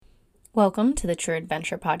Welcome to the True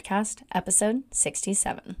Adventure Podcast, episode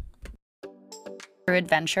 67. True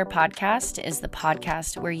Adventure Podcast is the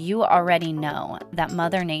podcast where you already know that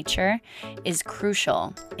Mother Nature is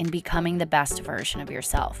crucial in becoming the best version of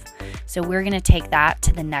yourself. So we're going to take that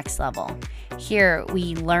to the next level. Here,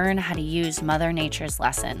 we learn how to use Mother Nature's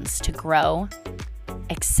lessons to grow,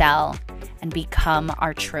 excel, and become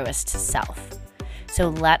our truest self. So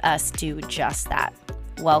let us do just that.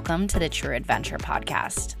 Welcome to the True Adventure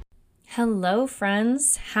Podcast. Hello,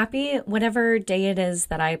 friends. Happy whatever day it is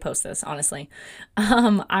that I post this, honestly.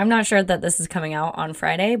 I'm not sure that this is coming out on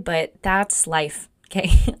Friday, but that's life.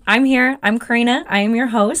 Okay, I'm here. I'm Karina. I am your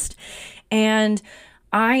host, and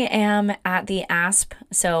I am at the ASP,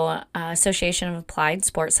 Association of Applied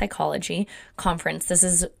Sports Psychology conference. This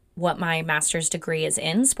is what my master's degree is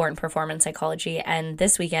in, sport and performance psychology. And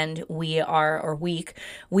this weekend we are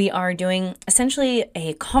doing essentially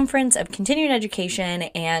a conference of continued education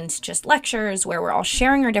and just lectures where we're all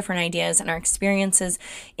sharing our different ideas and our experiences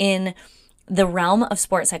in the realm of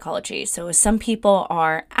sports psychology. So some people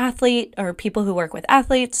are people who work with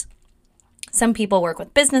athletes. Some people work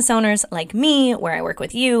with business owners like me, where I work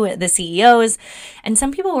with you, the CEOs, and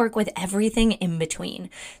some people work with everything in between.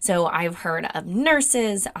 So I've heard of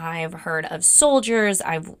nurses, I've heard of soldiers,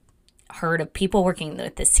 I've heard of people working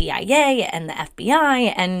with the CIA and the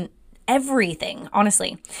FBI and everything,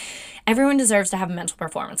 honestly. Everyone deserves to have a mental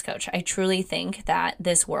performance coach. I truly think that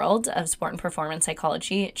this world of sport and performance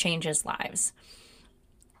psychology changes lives,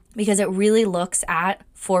 because it really looks at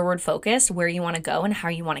forward focused, where you want to go and how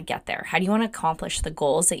you want to get there. How do you want to accomplish the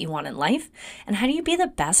goals that you want in life? And how do you be the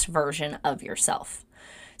best version of yourself?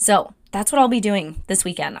 So that's what I'll be doing this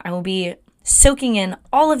weekend. I will be soaking in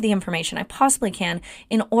all of the information I possibly can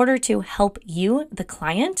in order to help you, the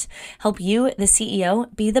client, help you, the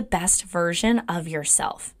CEO, be the best version of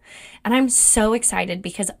yourself. And I'm so excited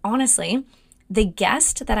because honestly, the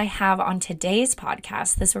guest that I have on today's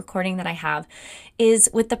podcast, this recording that I have, is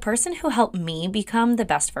with the person who helped me become the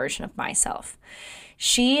best version of myself.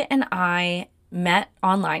 She and I met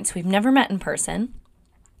online, so we've never met in person.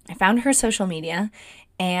 I found her social media,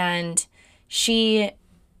 and she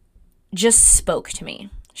just spoke to me.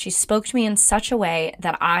 She spoke to me in such a way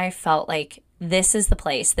that I felt like this is the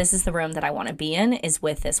place, this is the room that I want to be in, is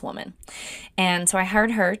with this woman. And so I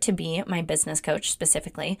hired her to be my business coach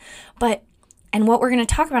specifically, and what we're going to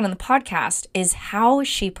talk about on the podcast is how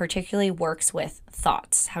she particularly works with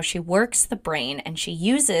thoughts, how she works the brain, and she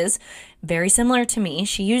uses, very similar to me,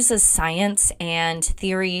 she uses science and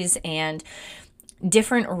theories and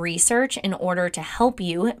different research in order to help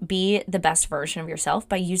you be the best version of yourself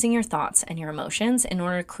by using your thoughts and your emotions in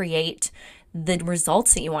order to create the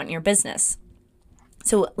results that you want in your business.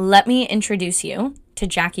 So let me introduce you to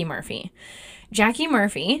Jackie Murphy. Jackie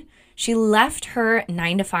Murphy, she left her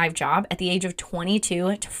 9-to-5 job at the age of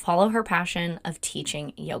 22 to follow her passion of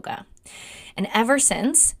teaching yoga. And ever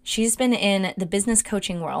since, she's been in the business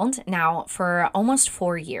coaching world now for almost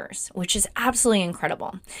 4 years, which is absolutely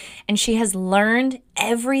incredible. And she has learned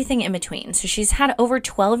everything in between. So she's had over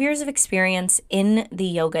 12 years of experience in the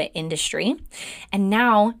yoga industry. And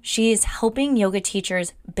now she is helping yoga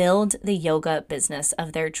teachers build the yoga business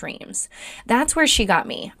of their dreams. That's where she got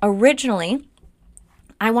me. Originally,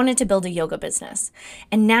 I wanted to build a yoga business.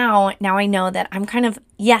 And now I know that I'm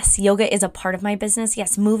yes, yoga is a part of my business.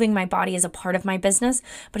 Yes, moving my body is a part of my business,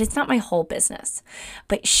 but it's not my whole business.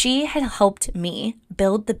 But she had helped me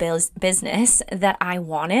build the business that I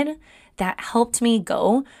wanted, that helped me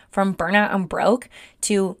go from burnout and broke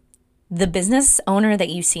to the business owner that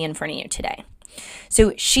you see in front of you today.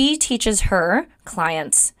 So she teaches her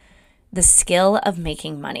clients the skill of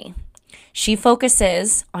making money. She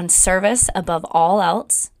focuses on service above all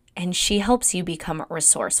else, and she helps you become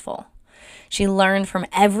resourceful. She learned from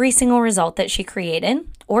every single result that she created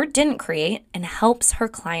or didn't create and helps her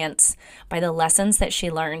clients by the lessons that she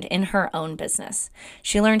learned in her own business.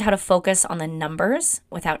 She learned how to focus on the numbers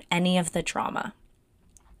without any of the drama.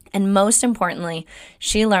 And most importantly,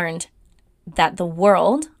 she learned that the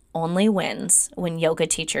world only wins when yoga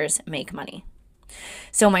teachers make money.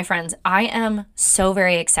 So my friends, I am so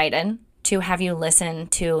very excited to have you listen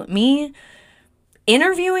to me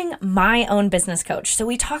interviewing my own business coach. So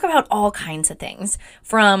we talk about all kinds of things,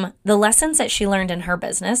 from the lessons that she learned in her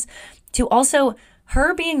business to also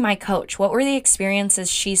her being my coach. What were the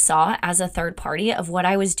experiences she saw as a third party of what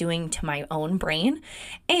I was doing to my own brain?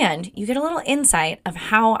 And you get a little insight of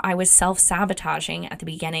how I was self-sabotaging at the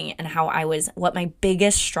beginning and what my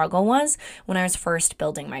biggest struggle was when I was first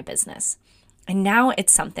building my business. And now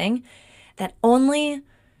it's something that only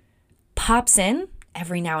pops in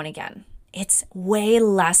every now and again. it's way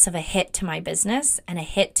less of a hit to my business and a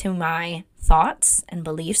hit to my thoughts and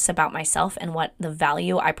beliefs about myself and what the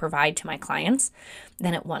value I provide to my clients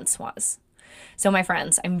than it once was. So my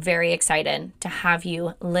friends, I'm very excited to have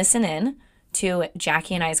you listen in to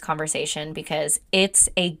Jackie and I's conversation because it's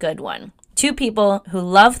a good one. Two people who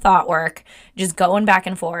love thought work, just going back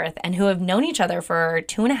and forth, and who have known each other for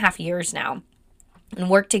 2.5 years now and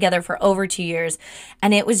worked together for over 2 years.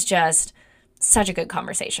 And it was just such a good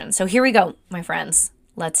conversation. So here we go, my friends.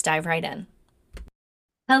 Let's dive right in.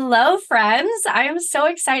 Hello, friends. I am so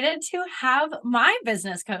excited to have my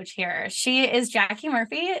business coach here. She is Jackie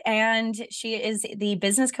Murphy, and she is the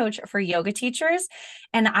business coach for yoga teachers.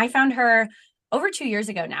 And I found her over 2 years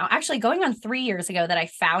ago now, actually going on 3 years ago that I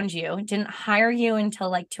found you. Didn't hire you until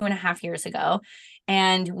like 2.5 years ago.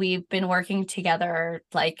 And we've been working together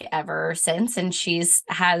like ever since. And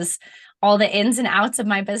has all the ins and outs of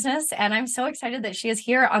my business. And I'm so excited that she is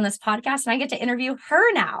here on this podcast and I get to interview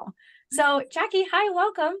her now. So Jackie, hi,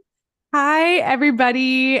 welcome. Hi,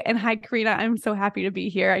 everybody. And hi, Karina. I'm so happy to be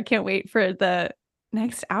here. I can't wait for the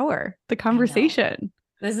next hour, the conversation.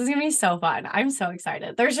 This is going to be so fun. I'm so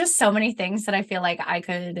excited. There's just so many things that I feel like I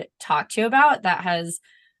could talk to you about that has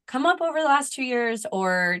come up over the last 2 years,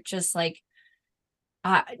 or just like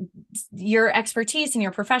your expertise and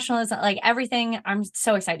your professionalism, like everything. I'm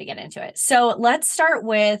so excited to get into it. So let's start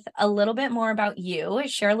with a little bit more about you.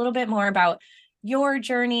 Share a little bit more about your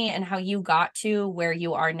journey and how you got to where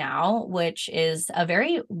you are now, which is a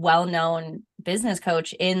very well-known business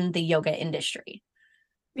coach in the yoga industry.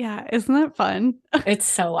 Yeah, isn't that fun? It's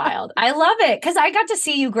so wild. I love it because I got to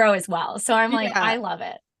see you grow as well. So I'm like, I love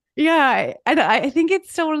it. Yeah, I think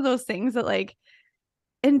it's still one of those things that like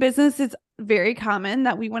in business, it's very common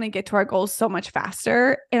that we want to get to our goals so much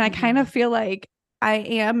faster. And I kind of feel like I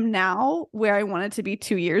am now where I wanted to be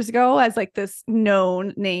 2 years ago as like this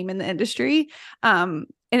known name in the industry. And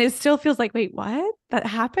it still feels like, wait, what? That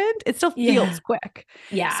happened? It still feels quick.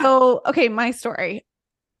 Yeah. So, okay, my story.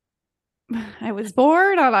 I was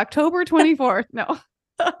born on October 24th. No,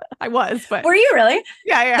 I was, but were you really?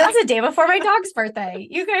 Yeah. That's the day before my dog's birthday.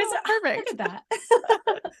 You guys, perfect. Look at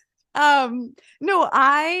that. No,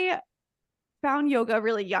 I found yoga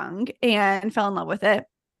really young and fell in love with it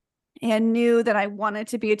and knew that I wanted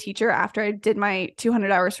to be a teacher after I did my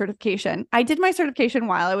 200-hour certification. I did my certification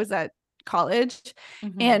while I was at college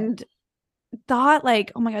and thought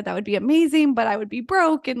like, oh my God, that would be amazing, but I would be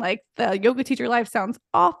broke and like the yoga teacher life sounds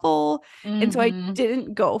awful. And so I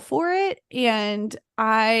didn't go for it. And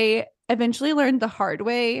I eventually learned the hard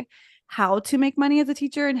way how to make money as a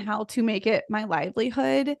teacher and how to make it my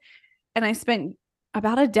livelihood. And I spent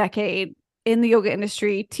about a decade in the yoga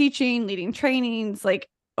industry, teaching, leading trainings, like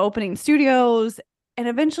opening studios. And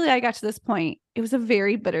eventually I got to this point. It was a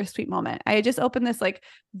very bittersweet moment. I had just opened this like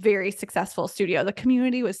very successful studio. The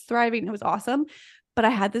community was thriving. It was awesome. But I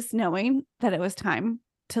had this knowing that it was time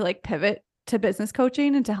to like pivot to business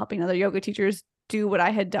coaching and to helping other yoga teachers do what I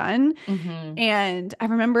had done. And I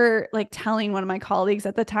remember like telling one of my colleagues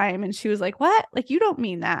at the time, and she was like, what? Like, you don't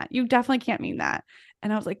mean that. You definitely can't mean that.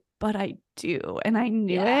 And I was like, but I do. And I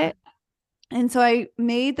knew it. And so I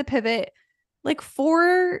made the pivot like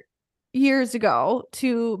 4 years ago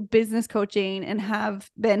to business coaching and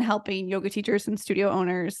have been helping yoga teachers and studio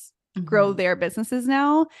owners grow their businesses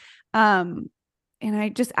now. And I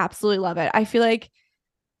just absolutely love it. I feel like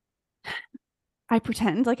I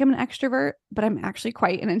pretend like I'm an extrovert, but I'm actually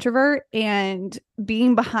quite an introvert, and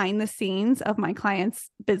being behind the scenes of my clients'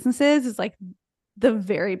 businesses is like the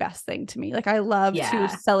very best thing to me. Like I love to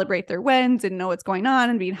celebrate their wins and know what's going on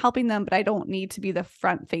and being helping them, but I don't need to be the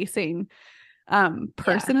front facing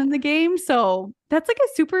person in the game. So that's like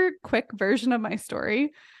a super quick version of my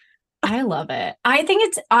story. I love it. I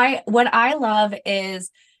think what I love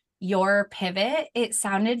is your pivot. It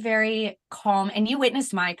sounded very calm, and you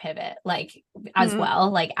witnessed my pivot like as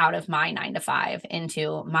well, like out of my 9 to 5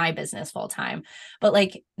 into my business full time. But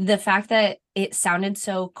like the fact that it sounded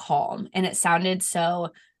so calm and it sounded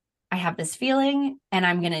so, I have this feeling and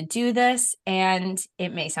I'm going to do this, and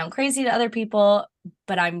it may sound crazy to other people,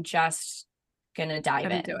 but I'm just gonna dive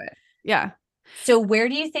into it. Yeah. So where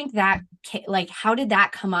do you think that, like, how did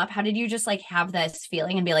that come up? How did you just like have this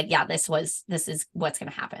feeling and be like, yeah, this is what's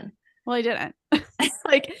gonna happen? Well, I didn't.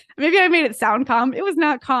 Like maybe I made it sound calm. It was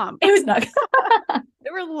not calm. It was not.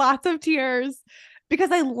 There were lots of tears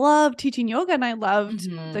because I loved teaching yoga and I loved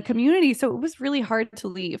the community. So it was really hard to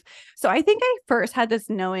leave. So I think I first had this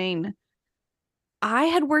knowing. I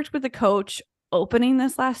had worked with a coach opening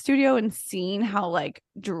this last studio and seeing how like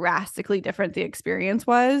drastically different the experience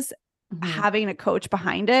was having a coach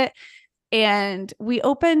behind it. And we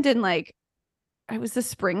opened in like, it was the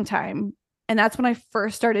springtime And that's when I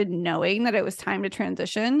first started knowing that it was time to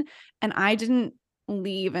transition. And I didn't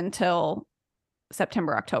leave until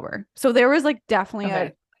September, October. So there was like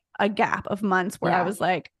definitely a gap of months where I was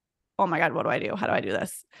like, oh my God, what do I do? How do I do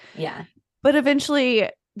this? Yeah. But eventually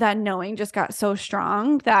that knowing just got so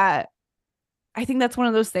strong that I think that's one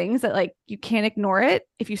of those things that like you can't ignore it.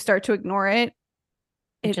 If you start to ignore it,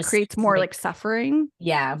 it just creates more like suffering.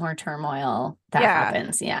 Yeah, more turmoil that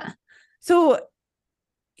happens. Yeah. So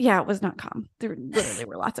yeah, it was not calm. There literally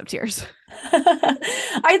were lots of tears.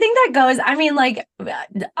 I think that goes, I mean, like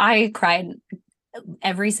I cried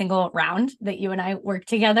every single round that you and I worked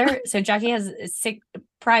together. So Jackie has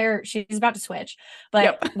she's about to switch,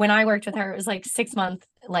 but when I worked with her, it was like 6-month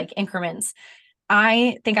like increments.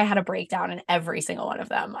 I think I had a breakdown in every single one of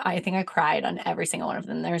them. I think I cried on every single one of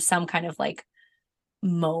them. There's some kind of like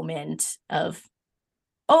moment of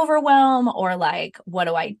overwhelm or like, what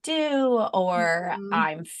do I do? Or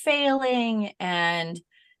I'm failing. And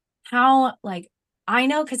how, like, I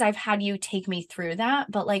know, because I've had you take me through that,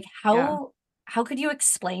 but like how could you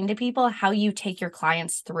explain to people how you take your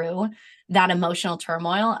clients through that emotional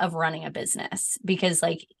turmoil of running a business? Because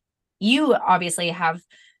like you obviously have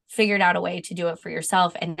figured out a way to do it for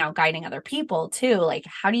yourself and now guiding other people too. Like,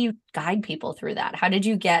 how do you guide people through that? How did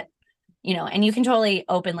you get, and you can totally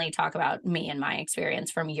openly talk about me and my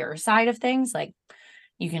experience from your side of things. Like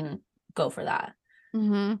you can go for that.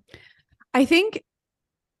 Mm-hmm. I think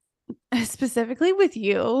specifically with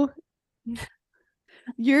you,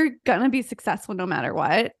 you're gonna be successful no matter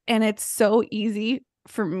what. And it's so easy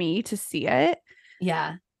for me to see it.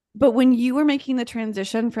 Yeah. But when you were making the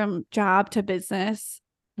transition from job to business,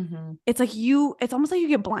 it's like it's almost like you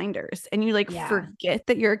get blinders and you like forget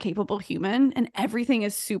that you're a capable human and everything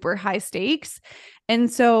is super high stakes.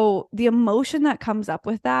 And so the emotion that comes up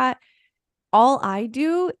with that, all I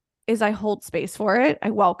do is I hold space for it. I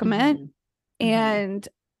welcome it. And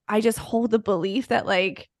I just hold the belief that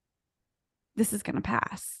like, this is going to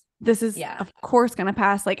pass. This is of course going to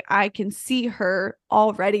pass. Like I can see her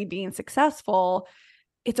already being successful.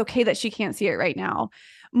 It's okay that she can't see it right now.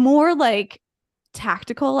 More like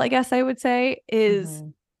tactical, I guess I would say, is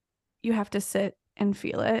you have to sit and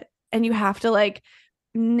feel it and you have to like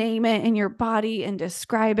name it in your body and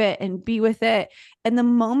describe it and be with it. And the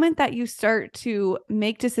moment that you start to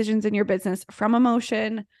make decisions in your business from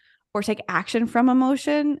emotion or take action from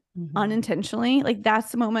emotion unintentionally, like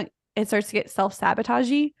that's the moment it starts to get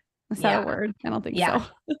self-sabotagey. Is that a word? I don't think so.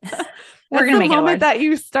 We're gonna make it a word. That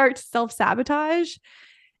you start to self-sabotage.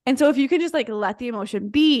 And so if you can just like let the emotion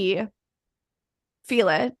be, feel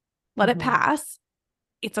it, let it pass.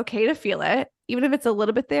 It's okay to feel it, even if it's a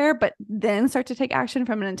little bit there, but then start to take action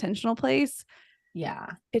from an intentional place.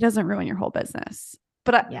 Yeah. It doesn't ruin your whole business.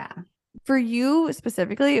 But for you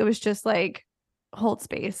specifically, it was just like hold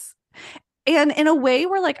space. And in a way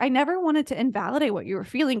where like, I never wanted to invalidate what you were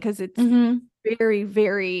feeling because it's very,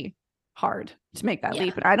 very hard to make that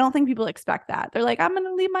leap. And I don't think people expect that. They're like, I'm going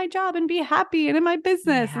to leave my job and be happy and in my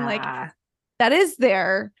business. And like, that is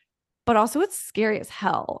there, but also it's scary as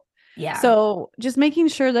hell. Yeah. So just making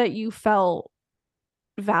sure that you felt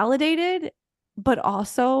validated, but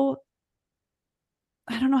also,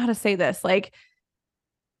 I don't know how to say this, like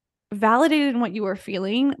validated in what you were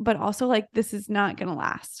feeling, but also like, this is not going to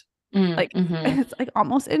last. It's like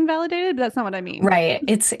almost invalidated, but that's not what I mean. Right.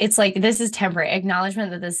 It's like, this is temporary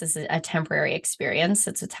acknowledgement that this is a temporary experience.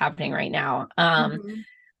 That's what's happening right now.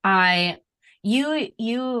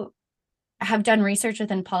 You have done research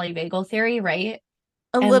within polyvagal theory, right?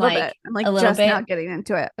 A little bit. I'm like just now getting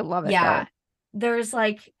into it. I love it. Yeah. There's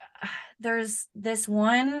this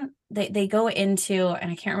one they go into, and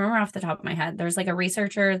I can't remember off the top of my head. There's like a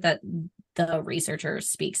researcher that the researcher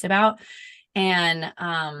speaks about, and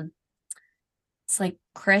it's like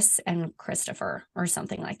Chris and Christopher or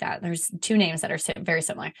something like that. There's two names that are very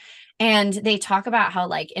similar. And they talk about how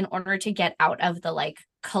like, in order to get out of the like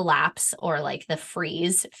collapse or like the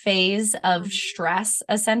freeze phase of stress,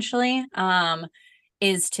 essentially,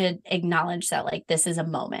 is to acknowledge that like, this is a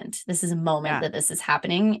moment. This is a moment that this is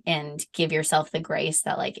happening, and give yourself the grace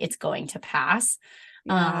that like, it's going to pass.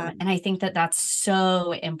 And I think that that's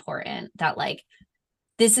so important, that like,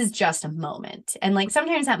 this is just a moment. And like,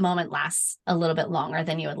 sometimes that moment lasts a little bit longer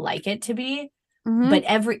than you would like it to be, but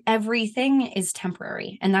everything is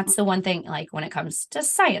temporary. And that's the one thing, like when it comes to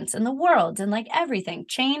science and the world and like everything,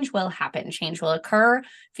 change will happen, change will occur,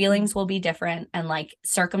 feelings will be different, and like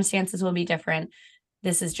circumstances will be different.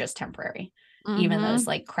 This is just temporary, even those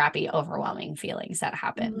like crappy, overwhelming feelings that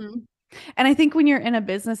happen. And I think when you're in a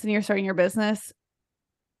business and you're starting your business,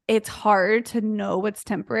 it's hard to know what's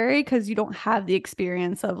temporary because you don't have the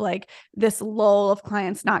experience of like this lull of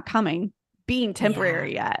clients not coming being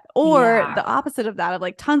temporary yet. Or the opposite of that, of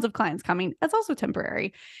like tons of clients coming, that's also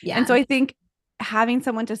temporary. Yeah. And so I think having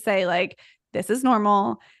someone to say like, this is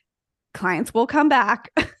normal, clients will come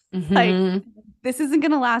back. Like, this isn't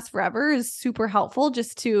going to last forever is super helpful,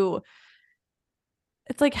 just to,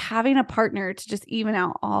 it's like having a partner to just even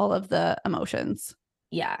out all of the emotions.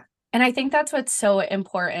 Yeah. And I think that's what's so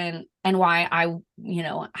important, and why I,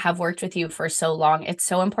 have worked with you for so long. It's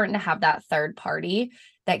so important to have that third party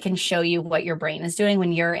that can show you what your brain is doing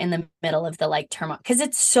when you're in the middle of the like turmoil. Because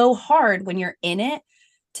it's so hard when you're in it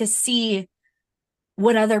to see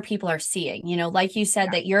what other people are seeing, like you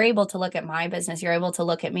said, that you're able to look at my business, you're able to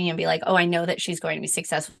look at me and be like, oh, I know that she's going to be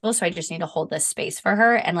successful, so I just need to hold this space for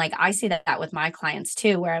her. And like, I see that with my clients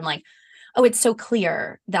too, where I'm like, oh, it's so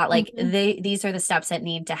clear that like these are the steps that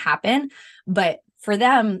need to happen. But for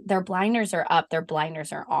them, their blinders are up, their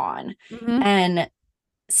blinders are on. And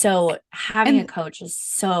so having a coach is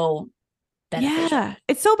so beneficial. Yeah,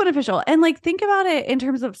 it's so beneficial. And like, think about it in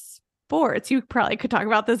terms of sports. You probably could talk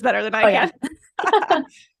about this better than I can.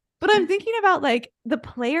 But I'm thinking about like the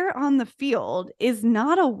player on the field is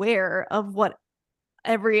not aware of what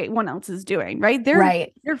everyone else is doing, right?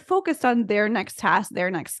 They're focused on their next task, their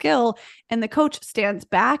next skill, and the coach stands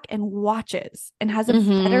back and watches and has a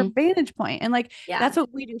better vantage point. And like, that's what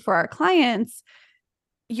we do for our clients.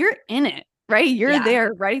 You're in it, right? You're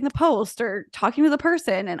there writing the post or talking to the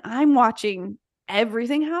person, and I'm watching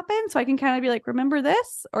everything happen, so I can kind of be like, remember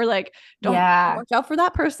this, or like, don't watch out for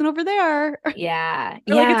that person over there. Like,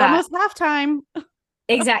 it's almost halftime.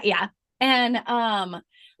 Exactly. Yeah. And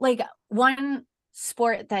like one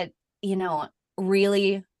sport that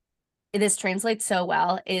really this translates so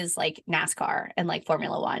well is like NASCAR and like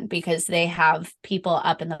Formula One, because they have people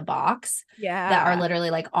up in the box that are literally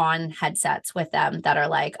like on headsets with them that are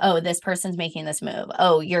like, oh, this person's making this move,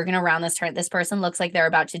 oh, you're gonna round this turn, this person looks like they're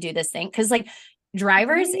about to do this thing, because like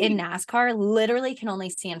drivers in NASCAR literally can only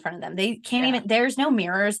see in front of them. They can't even, there's no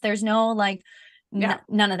mirrors, there's no like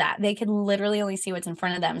none of that. They can literally only see what's in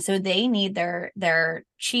front of them. So they need their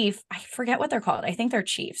chief, I forget what they're called, I think they're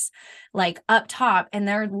chiefs, like up top, and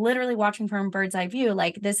they're literally watching from bird's eye view,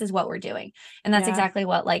 like, this is what we're doing. And that's exactly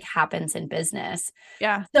what like happens in business.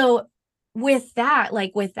 So with that,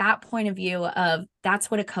 like with that point of view of,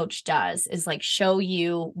 that's what a coach does, is like show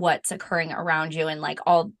you what's occurring around you, and like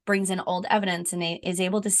all brings in old evidence, and is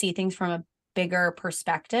able to see things from a bigger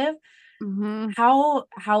perspective. How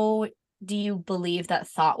do you believe that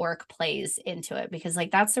thought work plays into it? Because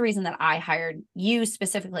like, that's the reason that I hired you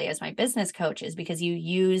specifically as my business coach, is because you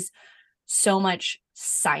use so much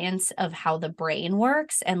science of how the brain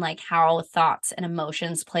works, and like how thoughts and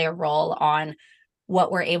emotions play a role on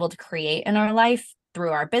what we're able to create in our life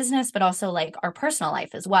through our business, but also like our personal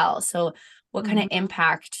life as well. So what kind of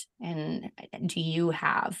impact and do you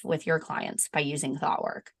have with your clients by using thought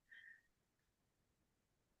work?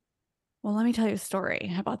 Well, let me tell you a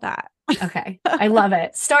story about that. Okay. I love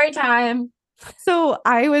it. Story time. So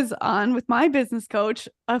I was on with my business coach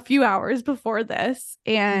a few hours before this,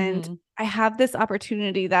 and I have this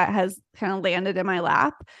opportunity that has kind of landed in my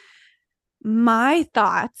lap. My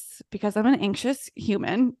thoughts, because I'm an anxious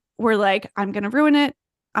human, were like, I'm going to ruin it.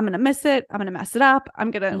 I'm going to miss it. I'm going to mess it up. I'm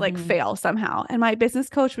going to like fail somehow. And my business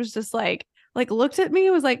coach was just like looked at me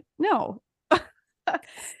and was like, no.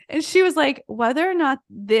 And she was like, whether or not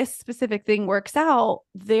this specific thing works out,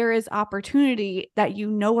 there is opportunity that you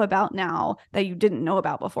know about now that you didn't know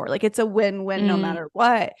about before. Like, it's a win-win no matter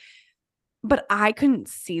what. But I couldn't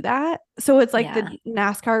see that. So it's like the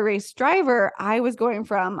NASCAR race driver, I was going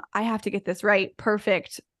from, I have to get this right,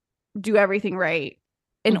 perfect, do everything right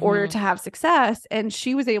in order to have success. And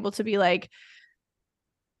she was able to be like,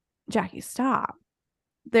 Jackie, stop.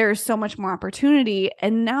 There's so much more opportunity.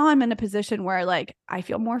 And now I'm in a position where like, I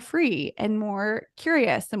feel more free and more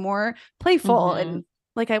curious and more playful. And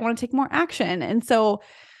like, I want to take more action. And so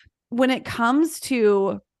when it comes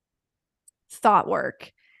to thought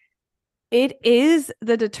work, it is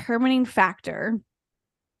the determining factor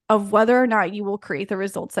of whether or not you will create the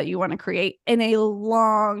results that you want to create in a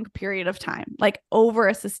long period of time, like over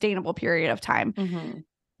a sustainable period of time,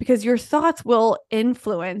 because your thoughts will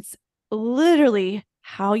influence literally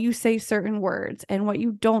how you say certain words and what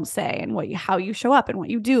you don't say, and how you show up and what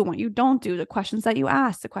you do and what you don't do, the questions that you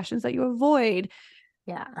ask, the questions that you avoid.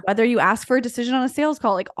 Whether you ask for a decision on a sales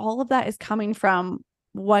call, like all of that is coming from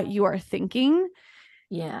what you are thinking.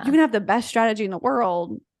 You can have the best strategy in the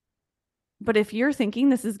world, but if you're thinking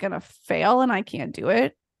this is going to fail and I can't do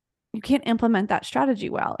it, you can't implement that strategy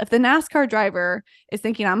well. If the NASCAR driver is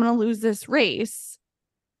thinking, I'm going to lose this race,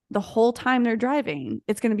 the whole time they're driving,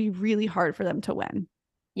 it's going to be really hard for them to win.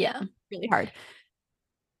 Really hard.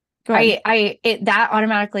 Go ahead. That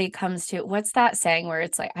automatically comes to, what's that saying where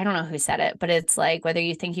it's like, I don't know who said it, but it's like, whether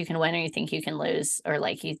you think you can win or you think you can lose, or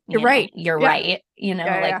like You're right. you're Yeah. right. Yeah, Like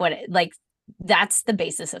yeah. what, like that's the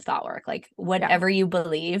basis of thought work. Like whatever you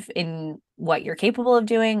believe in what you're capable of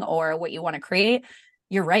doing or what you want to create,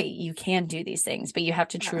 you're right. You can do these things, but you have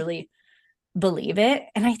to Yeah. truly believe it.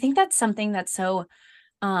 And I think that's something that's so,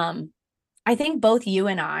 I think both you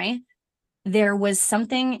and I, there was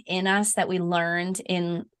something in us that we learned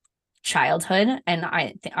in childhood, and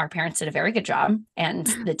our parents did a very good job, and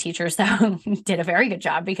the teachers that did a very good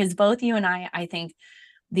job, because both you and I think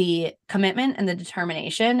the commitment and the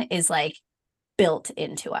determination is like built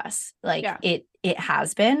into us. Like it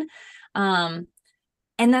has been. And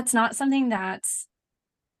that's not something that's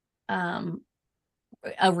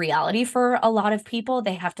a reality for a lot of people.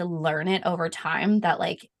 They have to learn it over time, that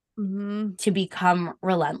like to become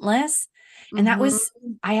relentless. And that was,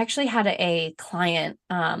 I actually had a client,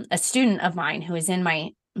 a student of mine who was in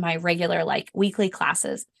my regular like weekly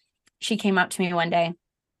classes. She came up to me one day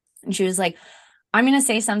and she was like, I'm going to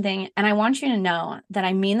say something, and I want you to know that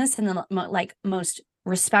I mean this in the like most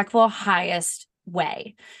respectful, highest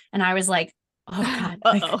way. And I was like, oh God,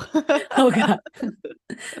 like, oh God.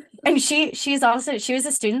 And she was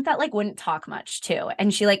a student that like wouldn't talk much too.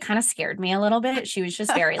 And she like kind of scared me a little bit. She was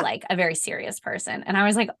just very like a very serious person. And I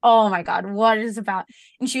was like, oh my God, what is about?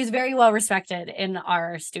 And she was very well respected in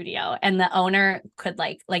our studio. And the owner could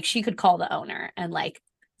like she could call the owner and like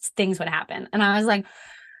things would happen. And I was like,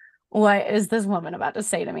 what is this woman about to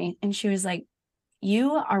say to me? And she was like,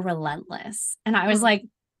 you are relentless. And I was like,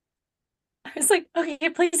 okay,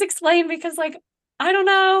 please explain, because like, I don't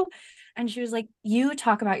know. And she was like, you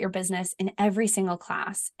talk about your business in every single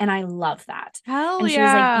class. And I love that. Hell and she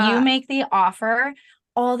was like, you make the offer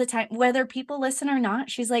all the time, whether people listen or not.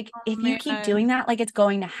 She's like, if you keep doing that, like it's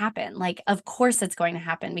going to happen. Like, of course it's going to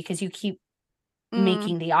happen because you keep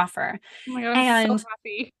making the offer. Oh my God, I'm so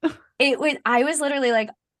happy. I was literally like,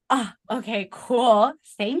 oh, okay, cool.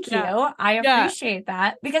 Thank you. I appreciate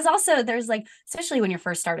that. Because also there's like, especially when you're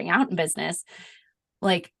first starting out in business,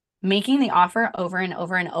 like making the offer over and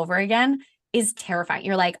over and over again is terrifying.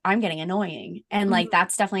 You're like, I'm getting annoying. And like,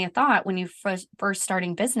 that's definitely a thought when you first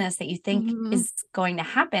starting business that you think is going to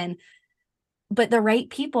happen. But the right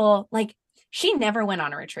people, like, she never went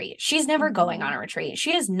on a retreat. She's never going on a retreat.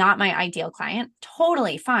 She is not my ideal client.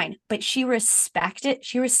 Totally fine. But she respected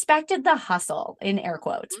the hustle, in air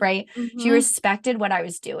quotes, right? She respected what I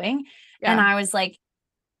was doing. And I was like,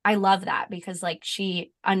 I love that, because like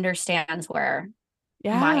she understands where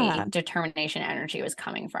my determination energy was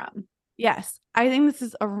coming from. Yes. I think this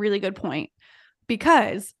is a really good point,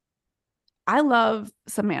 because I love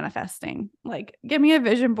some manifesting. Like, give me a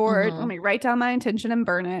vision board. Let me write down my intention and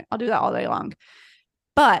burn it. I'll do that all day long.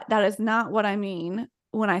 But that is not what I mean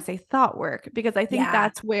when I say thought work, because I think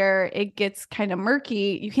that's where it gets kind of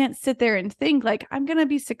murky. You can't sit there and think like, I'm going to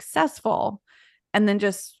be successful and then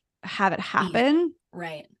just have it happen.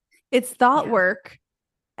 Right. It's thought work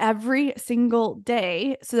every single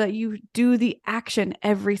day, so that you do the action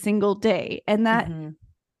every single day. And that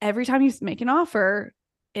every time you make an offer,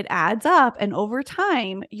 it adds up. And over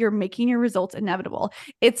time, you're making your results inevitable.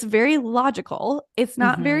 It's very logical. It's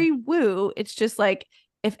not very woo. It's just like,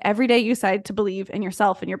 if every day you decide to believe in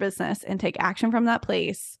yourself and your business and take action from that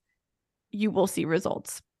place, you will see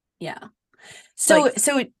results. Yeah. So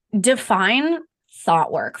define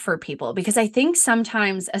thought work for people, because I think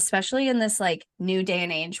sometimes, especially in this like new day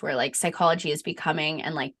and age where like psychology is becoming,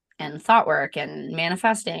 and thought work and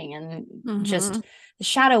manifesting and just the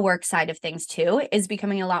shadow work side of things too is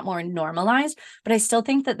becoming a lot more normalized. But I still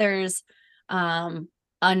think that there's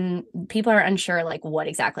people are unsure like what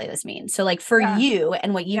exactly this means. So like for you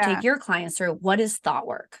and what you take your clients through, what is thought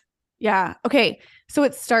work? Yeah. Okay. So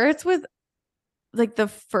it starts with like the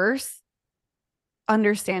first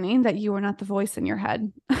understanding that you are not the voice in your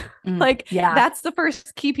head. That's the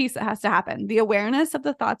first key piece that has to happen. The awareness of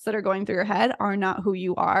the thoughts that are going through your head are not who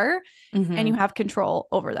you are, and you have control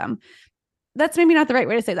over them. That's maybe not the right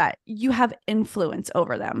way to say that. You have influence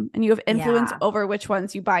over them, and you have influence over which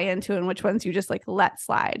ones you buy into and which ones you just like let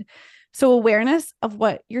slide. So awareness of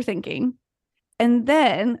what you're thinking. And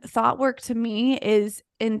then thought work to me is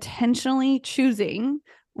intentionally choosing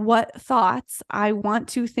what thoughts I want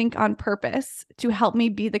to think on purpose to help me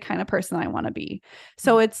be the kind of person I want to be.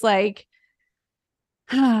 So it's like,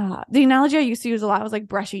 the analogy I used to use a lot was like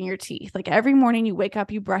brushing your teeth. Like every morning you wake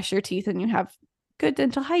up, you brush your teeth, and you have good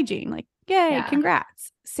dental hygiene. Like, yay,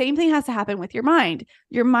 congrats. Same thing has to happen with your mind.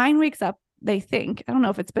 Your mind wakes up, they think, I don't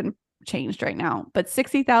know if it's been changed right now, but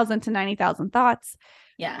 60,000 to 90,000 thoughts.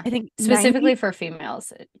 Yeah. I think Specifically 90. for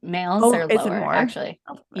females. Males Oh, are is it lower, more? actually.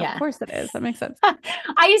 Of Yeah. course it is. That makes sense.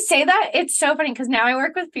 I say that it's so funny because now I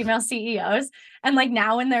work with female CEOs, and like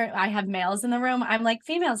now when I have males in the room, I'm like,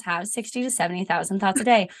 females have 60 to 70,000 thoughts a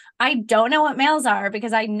day. I don't know what males are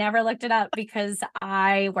because I never looked it up because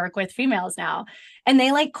I work with females now, and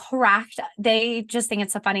they like they just think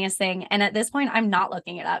it's the funniest thing. And at this point, I'm not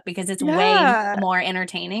looking it up because it's way Yeah. more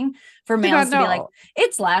entertaining for To not males to be like, know.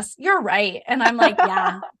 it's less. You're right. And I'm like,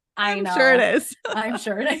 yeah, I I'm know. sure it is. I'm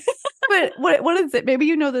sure it is. But what is it? Maybe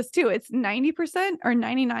you know this too. It's 90% or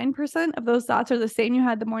 99% of those thoughts are the same you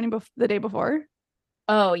had the day before.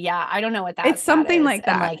 Oh yeah, I don't know what that It's something is. like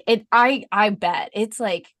And that. like it, I bet it's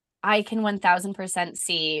like I can 1000%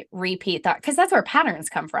 see repeat thought because that's where patterns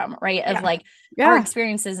come from, right? Of like our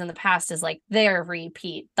experiences in the past is like their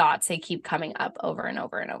repeat thoughts. They keep coming up over and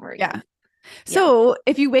over and over again. Yeah. So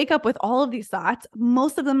if you wake up with all of these thoughts,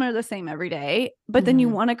 most of them are the same every day, but then you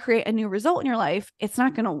want to create a new result in your life, it's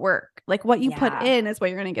not going to work. Like what you put in is what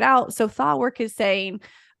you're going to get out. So thought work is saying,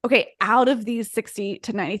 okay, out of these 60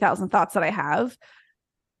 to 90,000 thoughts that I have,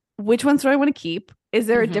 which ones do I want to keep? Is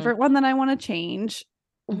there a different one that I want to change?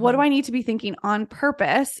 What do I need to be thinking on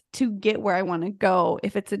purpose to get where I want to go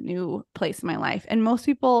if it's a new place in my life? And most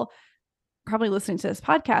people probably listening to this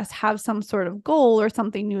podcast have some sort of goal or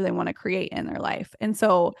something new they want to create in their life. And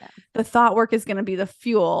so the thought work is going to be the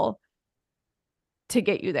fuel to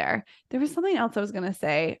get you there. There was something else I was going to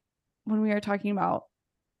say when we were talking about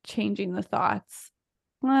changing the thoughts.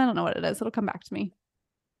 Well, I don't know what it is. It'll come back to me.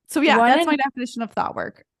 So yeah, that's my definition of thought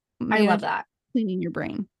work. I love that. Cleaning your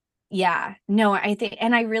brain. Yeah. No, I think,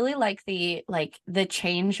 and I really like the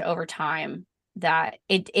change over time that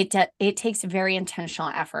it takes very intentional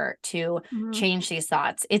effort to change these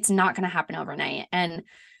thoughts. It's not going to happen overnight. And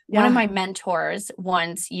one of my mentors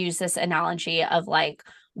once used this analogy of like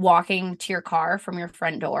walking to your car from your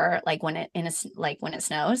front door, like when it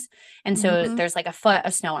snows. And so there's like a foot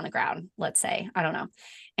of snow on the ground, let's say, I don't know.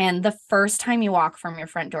 And the first time you walk from your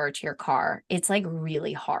front door to your car, it's like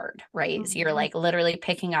really hard, right? So you're like literally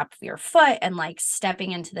picking up your foot and like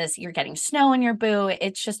stepping into this, you're getting snow in your boot.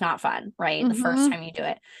 It's just not fun, right? The first time you do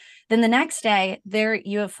it. Then the next day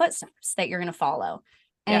you have footsteps that you're going to follow.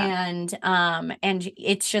 And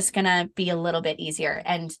it's just going to be a little bit easier.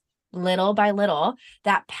 And little by little,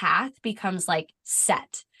 that path becomes like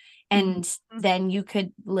set. And then you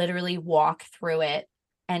could literally walk through it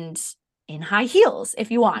and in high heels if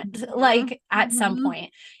you want, like at some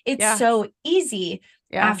point. It's so easy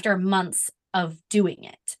after months of doing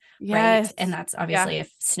it. Right. And that's obviously if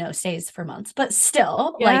snow stays for months, but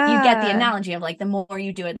still like you get the analogy of like, the more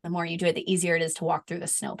you do it, the easier it is to walk through the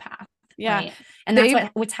snow path. Right? And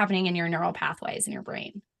that's what's happening in your neural pathways in your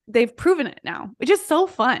brain. They've proven it now, which is so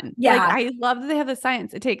fun. Yeah. Like, I love that they have the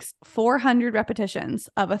science. It takes 400 repetitions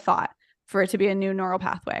of a thought for it to be a new neural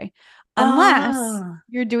pathway. Unless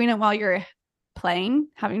you're doing it while you're playing,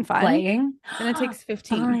 having fun. Then it takes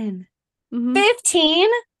 15. 15?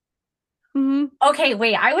 Okay,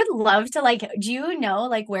 wait, I would love to like, do you know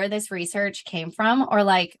like where this research came from? Or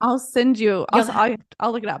like I'll send you, I'll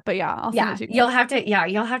look it up, but I'll send it to you.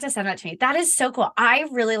 You'll have to send that to me. That is so cool. I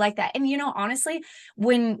really like that. And honestly,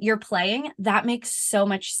 when you're playing, that makes so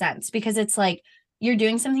much sense because it's like you're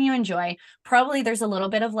doing something you enjoy. Probably there's a little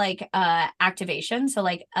bit of like activation. So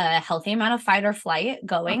like a healthy amount of fight or flight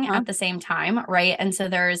going at the same time, right? And so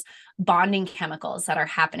there's bonding chemicals that are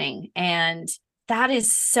happening, and that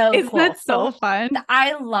is so cool. Isn't that so fun?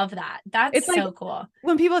 I love that. That's so cool.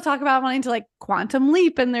 When people talk about wanting to like quantum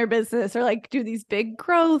leap in their business or like do these big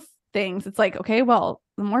growth things, it's like, okay, well,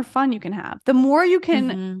 the more fun you can have, the more you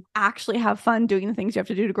can actually have fun doing the things you have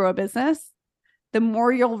to do to grow a business, the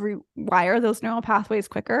more you'll rewire those neural pathways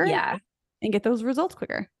quicker. Yeah. And get those results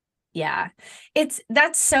quicker. Yeah.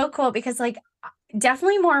 That's so cool because like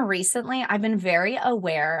definitely more recently, I've been very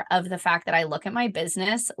aware of the fact that I look at my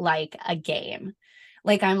business like a game.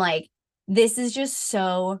 Like I'm like, this is just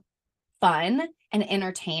so fun and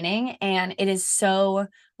entertaining. And it is so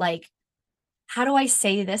like, how do I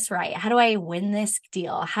say this right? How do I win this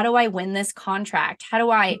deal? How do I win this contract? How do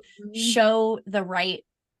I show the right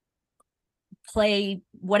play,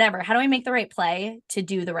 whatever? How do I make the right play to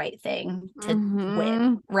do the right thing to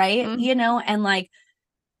win? Right. And like,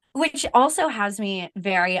 which also has me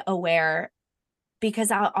very aware because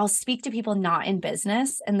I'll speak to people not in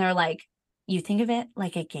business and they're like, you think of it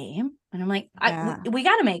like a game? And I'm like, we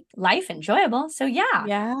got to make life enjoyable. So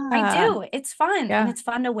I do. It's fun and it's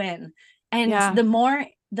fun to win. And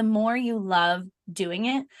the more you love doing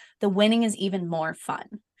it, the winning is even more fun.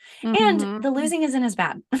 And the losing isn't as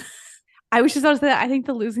bad. I was just about to say that. I think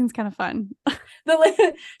the losing's kind of fun.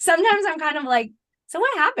 Sometimes I'm kind of like so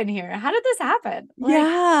what happened here? How did this happen?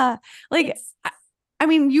 Yeah. Like, I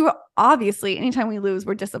mean, you obviously, anytime we lose,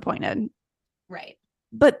 we're disappointed. Right.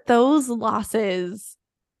 But those losses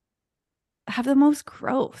have the most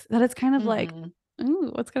growth, that it's kind of like,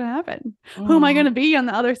 ooh, what's going to happen? Who am I going to be on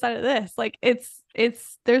the other side of this? Like,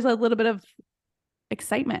 there's a little bit of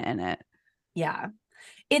excitement in it. Yeah.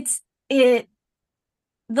 The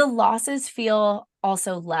losses feel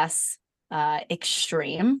also less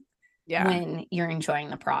extreme when you're enjoying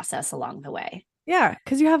the process along the way. Yeah,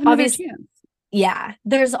 because you have another chance. Yeah.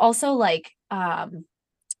 There's also like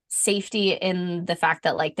safety in the fact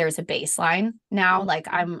that like there's a baseline now. Like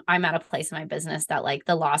I'm at a place in my business that like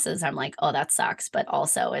the losses, I'm like, oh, that sucks. But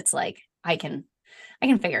also it's like I can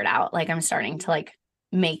figure it out. Like I'm starting to like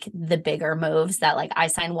make the bigger moves that like I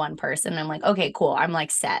signed one person and I'm like, okay, cool. I'm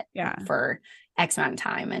like set for X amount of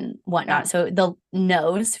time and whatnot. So the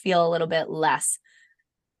no's feel a little bit less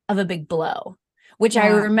of a big blow, which I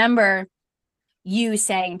remember you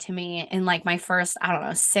saying to me in like my first, I don't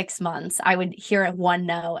know, 6 months, I would hear one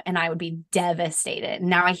no and I would be devastated.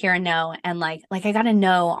 Now I hear a no and like I got a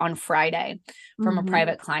no on Friday from a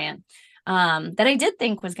private client that I did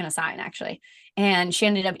think was going to sign actually. And she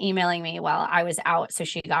ended up emailing me while I was out. So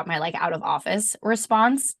she got my like out of office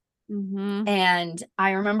response. And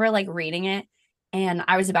I remember like reading it and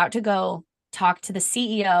I was about to go talk to the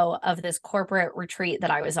CEO of this corporate retreat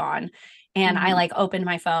that I was on. And I like opened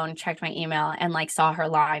my phone, checked my email and like saw her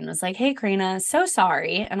line, was like, hey, Karina, so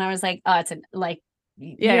sorry. And I was like, oh, it's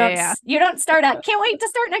you don't start out. Can't wait to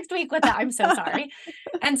start next week with that. I'm so sorry.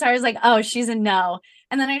 And so I was like, oh, she's a no.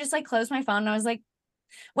 And then I just like closed my phone and I was like,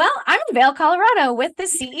 well, I'm in Vail, Colorado with the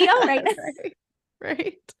CEO right now.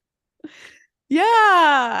 Right.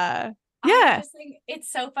 Yeah. Yeah. Just, like,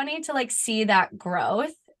 it's so funny to like see that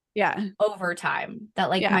growth over time, that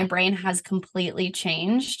like my brain has completely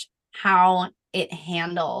changed how it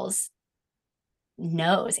handles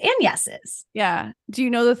no's and yeses. Yeah. Do you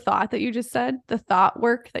know the thought that you just said? The thought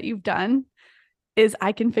work that you've done is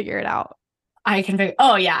I can figure it out. I can figure.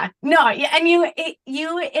 Oh yeah. No. Yeah. And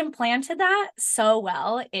you implanted that so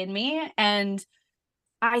well in me. And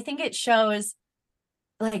I think it shows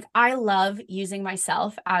like, I love using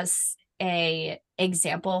myself as a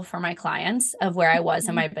example for my clients of where I was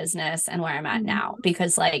in my business and where I'm at now,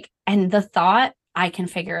 because like, and the thought I can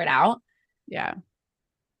figure it out. Yeah.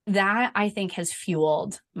 That I think has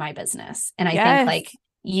fueled my business. And I think like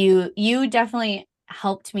you definitely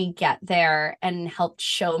helped me get there and helped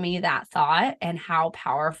show me that thought and how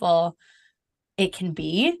powerful it can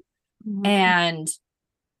be. And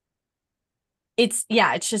it's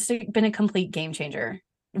just been a complete game changer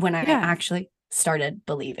when I actually started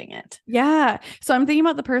believing it. Yeah. So I'm thinking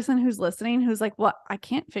about the person who's listening, who's like, well, I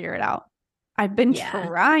can't figure it out. I've been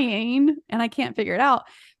trying and I can't figure it out.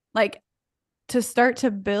 Like, to start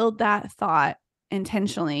to build that thought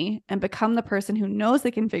intentionally and become the person who knows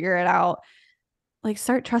they can figure it out, like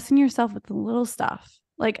start trusting yourself with the little stuff.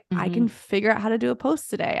 Like I can figure out how to do a post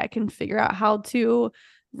today. I can figure out how to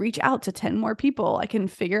reach out to 10 more people. I can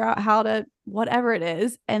figure out how to whatever it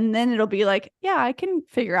is. And then it'll be like, yeah, I can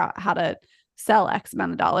figure out how to sell X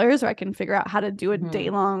amount of dollars, or I can figure out how to do a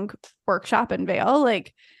day-long workshop in Vail.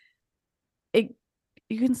 Like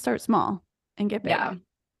you can start small and get big. Yeah.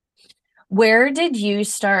 Where did you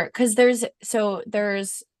start? Because there's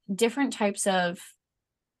different types of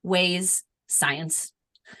ways,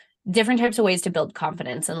 different types of ways to build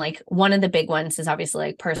confidence. And like one of the big ones is obviously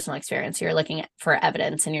like personal experience. You're looking for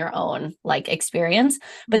evidence in your own like experience.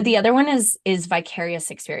 But the other one is vicarious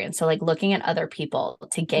experience. So like looking at other people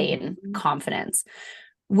to gain confidence.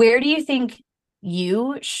 Where do you think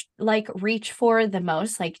you like reach for the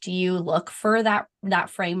most? Like, do you look for that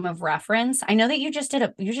frame of reference? I know that you just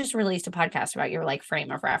released a podcast about your like frame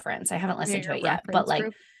of reference. I haven't listened to it yet, but like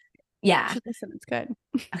group. Yeah, listen, it's good.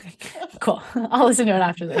 Okay, cool. I'll listen to it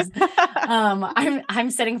after this. I'm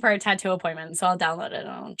sitting for a tattoo appointment, so I'll download it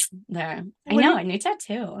there. I know a new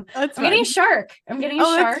tattoo. I'm getting a shark. I'm getting a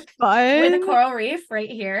shark with a coral reef right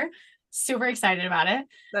here. Super excited about it.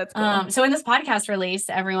 That's cool. So when this podcast released,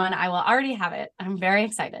 everyone, I will already have it. I'm very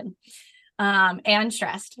excited. And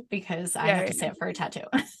stressed because I have to sit for a tattoo.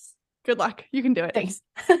 Good luck. You can do it. Thanks.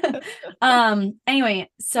 Anyway,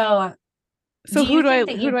 so who do I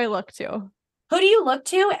look to? Who do you look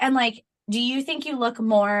to? And like, do you think you look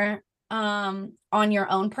more on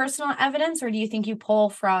your own personal evidence, or do you think you pull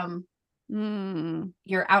from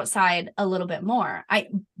your outside a little bit more?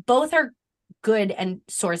 Both are good and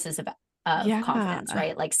sources of confidence,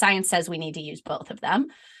 right? Like science says we need to use both of them.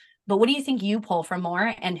 But what do you think you pull from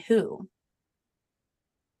more, and who?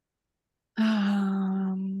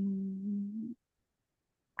 I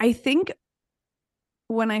think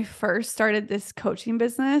when I first started this coaching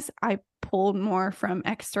business, I pulled more from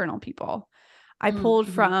external people. I pulled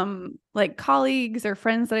from like colleagues or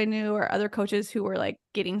friends that I knew or other coaches who were like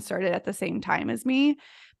getting started at the same time as me,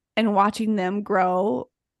 and watching them grow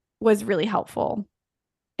was really helpful.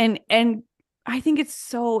 And I think it's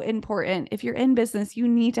so important. If you're in business, you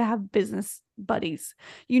need to have business buddies.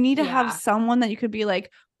 You need to have someone that you could be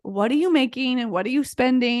like, what are you making and what are you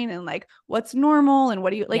spending and like what's normal and what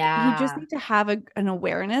do you like, you just need to have an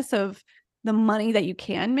awareness of the money that you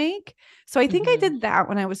can make. So I think I did that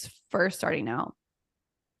when I was first starting out.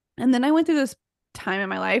 And then I went through this time in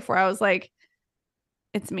my life where I was like,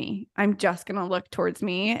 it's me. I'm just going to look towards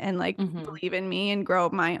me and like believe in me and grow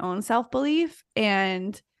my own self-belief.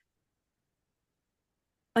 And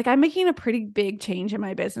like, I'm making a pretty big change in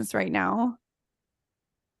my business right now.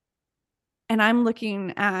 And I'm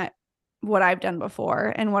looking at what I've done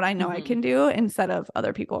before and what I know I can do instead of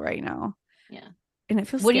other people right now. Yeah. And it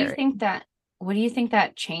feels what scary. What do you think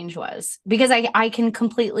that change was? Because I can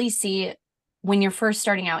completely see when you're first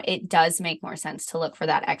starting out, it does make more sense to look for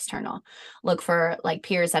that external, look for like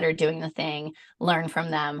peers that are doing the thing, learn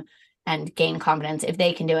from them and gain confidence. If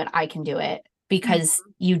they can do it, I can do it, because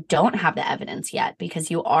you don't have the evidence yet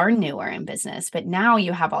because you are newer in business, but now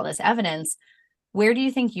you have all this evidence. Where do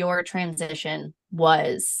you think your transition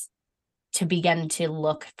was to begin to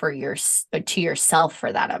look for to yourself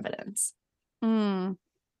for that evidence?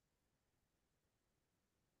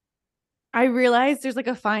 I realized there's like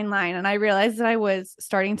a fine line, and I realized that I was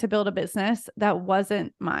starting to build a business that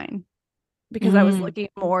wasn't mine because I was looking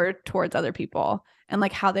more towards other people and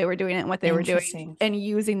like how they were doing it and what they were doing and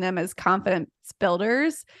using them as confidence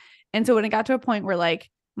builders. And so when it got to a point where like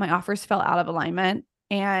my offers fell out of alignment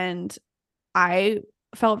and I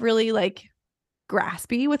felt really like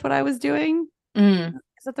graspy with what I was doing. Is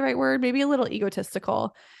that the right word? Maybe a little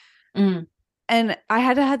egotistical. And I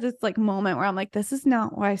had to have this like moment where I'm like, this is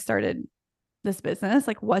not why I started this business.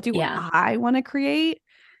 Like, what do I want to create?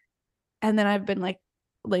 And then I've been like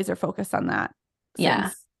laser focused on that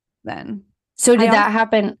since then. So did that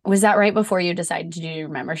happen? Was that right before you decided to do your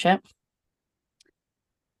membership?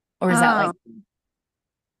 Or is that like?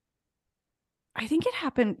 I think it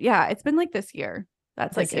happened. Yeah. It's been like this year.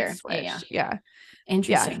 That's this like year. Yeah.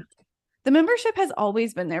 Interesting. Yeah. The membership has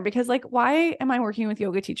always been there because like, why am I working with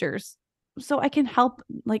yoga teachers? So I can help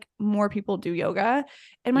like more people do yoga.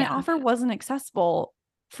 And my offer wasn't accessible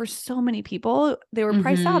for so many people. They were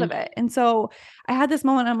priced out of it. And so I had this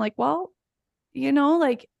moment. I'm like, well, you know,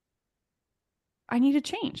 like I need to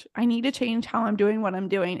change. I need to change how I'm doing what I'm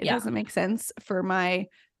doing. It doesn't make sense for my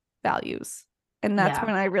values. And that's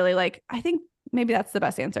when I really like, I think maybe that's the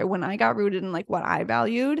best answer. When I got rooted in like what I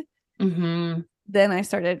valued, then I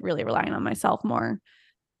started really relying on myself more.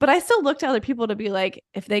 But I still look to other people to be like,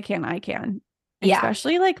 if they can, I can.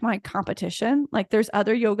 Especially like my competition. Like there's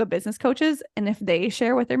other yoga business coaches. And if they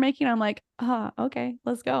share what they're making, I'm like, okay,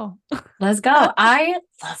 let's go. Let's go. I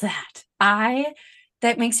love that.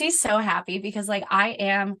 That makes me so happy because like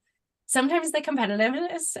sometimes the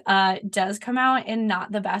competitiveness does come out in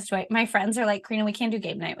not the best way. My friends are like, Karina, we can't do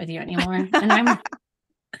game night with you anymore. And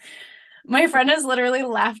my friend has literally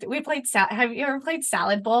left. We played have you ever played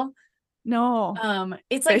Salad Bowl? No.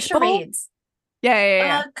 It's like charades.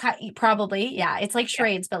 Yeah. Probably. Yeah. It's like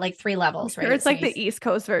charades, but like 3 levels, right? It's like the East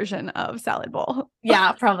Coast version of Salad Bowl.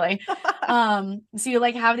 Yeah, probably. So you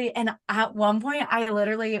like have and at one point I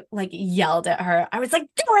literally like yelled at her. I was like,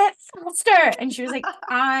 do it faster. And she was like,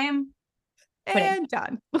 I'm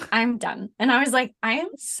done. I'm done. And I was like, I am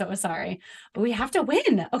so sorry, but we have to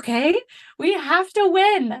win. Okay. We have to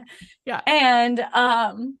win. Yeah. And,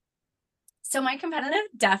 so my competitive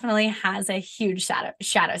definitely has a huge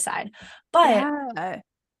shadow side, but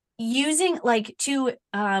using like to,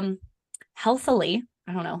 healthily,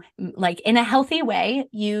 I don't know, like in a healthy way,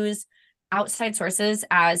 use outside sources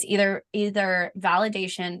as either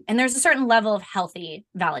validation. And there's a certain level of healthy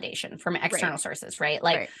validation from external sources, right?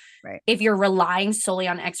 Like if you're relying solely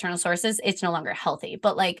on external sources, it's no longer healthy,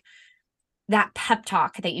 but like that pep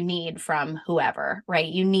talk that you need from whoever, right?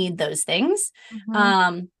 You need those things.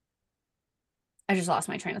 I just lost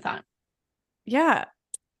my train of thought. Yeah.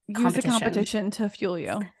 Use the competition to fuel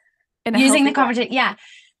you. Using the competition. Yeah.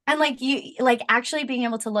 And like you, like actually being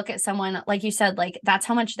able to look at someone, like you said, like that's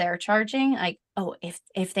how much they're charging. Like, oh,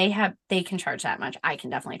 if they can charge that much, I can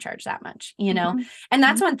definitely charge that much, you know? And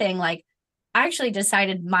that's one thing, like I actually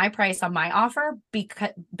decided my price on my offer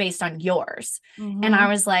based on yours. And I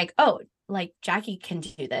was like, oh, like Jackie can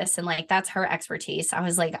do this. And like, that's her expertise. I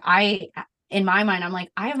was like, in my mind, I'm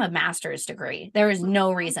like, I have a master's degree. There is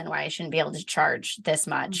no reason why I shouldn't be able to charge this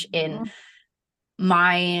much in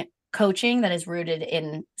my coaching that is rooted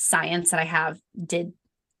in science that I did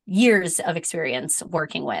years of experience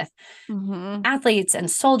working with athletes and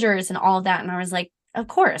soldiers and all of that. And I was like, of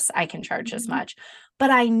course I can charge as much. But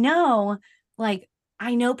I know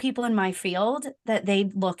people in my field that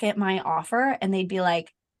they'd look at my offer and they'd be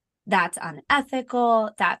like, that's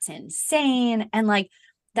unethical, that's insane. And like,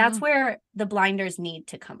 that's where the blinders need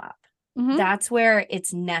to come up. That's where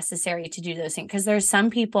it's necessary to do those things. Because there's some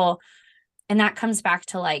people, and that comes back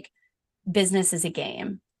to like, business is a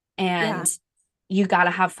game and you got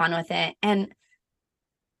to have fun with it. And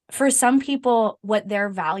for some people, what their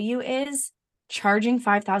value is, charging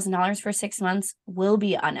 $5,000 for 6 months will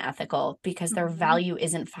be unethical because their value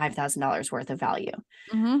isn't $5,000 worth of value.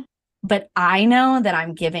 But I know that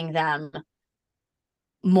I'm giving them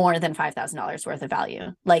more than $5,000 worth of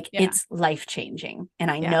value. Like it's life-changing.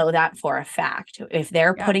 And I know that for a fact. If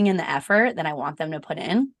they're putting in the effort that I want them to put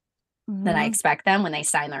in, then I expect them when they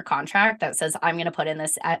sign their contract that says, I'm going to put in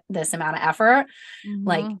this amount of effort,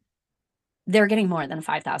 like they're getting more than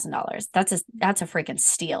 $5,000. That's a freaking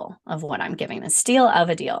steal of what I'm giving, a steal of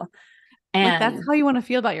a deal. And like, that's how you want to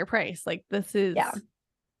feel about your price. Like, this is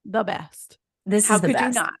the best. How is the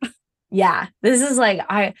best. You not? Yeah. This is like,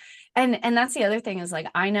 and that's the other thing is like,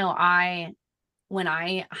 I know when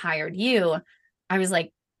I hired you, I was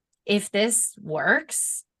like, if this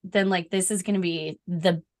works, then like, this is going to be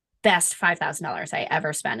the best $5,000 I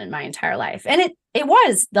ever spent in my entire life. And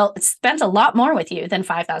it spent a lot more with you than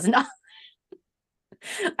 $5,000.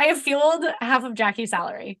 I have fueled half of Jackie's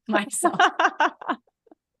salary myself.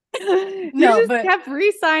 No, but kept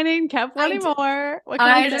re-signing, kept wanting more.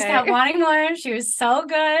 I just kept wanting more. She was so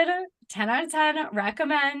good. 10 out of 10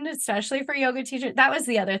 recommend, especially for yoga teachers. That was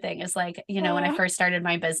the other thing is like, when I first started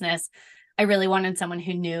my business, I really wanted someone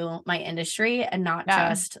who knew my industry and not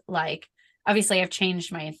just like, obviously I've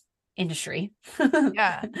changed my industry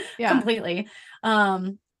completely.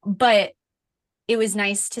 But it was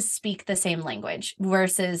nice to speak the same language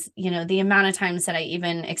versus, the amount of times that I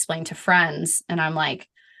even explained to friends and I'm like,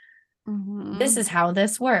 this is how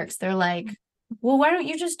this works. They're like, well, why don't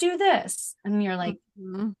you just do this? And you're like,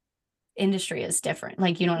 industry is different.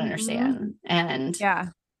 Like, you don't understand. And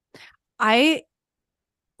I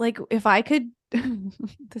like, if I could,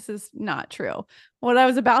 this is not true. What I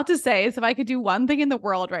was about to say is if I could do one thing in the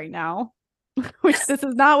world right now, which this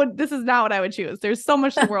is not what I would choose. There's so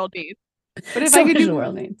much the world needs. But if I could do the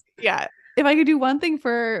world needs. Yeah. If I could do one thing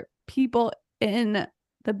for people in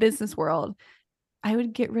the business world, I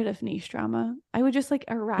would get rid of niche drama. I would just like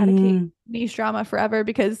eradicate niche drama forever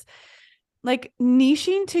because like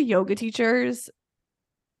niching to yoga teachers,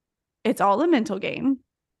 it's all a mental game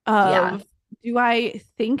of do I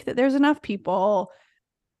think that there's enough people?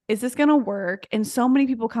 Is this going to work? And so many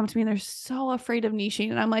people come to me and they're so afraid of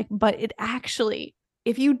niching. And I'm like, but it actually,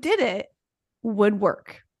 if you did it, would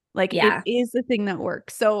work. Like it is the thing that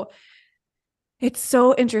works. So it's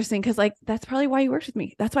so interesting because like, that's probably why you worked with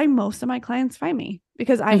me. That's why most of my clients find me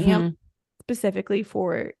because I am specifically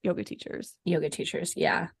for yoga teachers.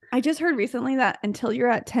 Yeah. I just heard recently that until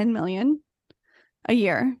you're at 10 million a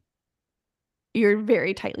year, you're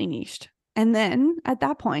very tightly niched. And then at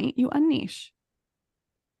that point you unniche.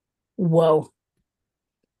 Whoa.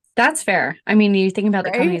 That's fair. I mean, you think about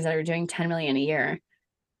the companies that are doing 10 million a year,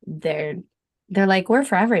 they're like, we're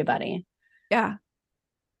for everybody. Yeah.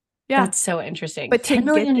 That's so interesting. But 10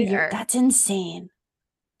 million a year, that's insane.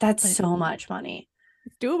 That's so much money.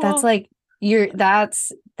 It's doable. That's like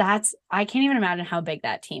that's I can't even imagine how big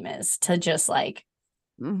that team is to just like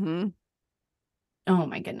oh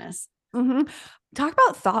my goodness. Talk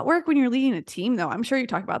about thought work when you're leading a team though. I'm sure you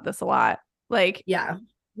talk about this a lot. Like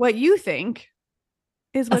what you think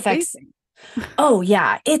is what affects. They think. Oh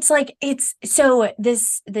yeah. It's like so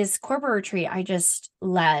this corporate retreat I just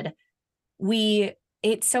led,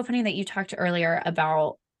 it's so funny that you talked earlier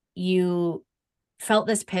about you felt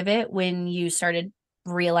this pivot when you started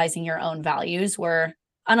realizing your own values were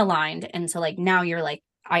unaligned. And so like now you're like,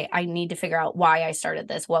 I need to figure out why I started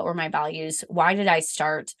this. What were my values? Why did I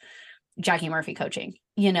start Jackie Murphy coaching,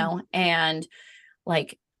 and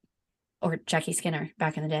like, or Jackie Skinner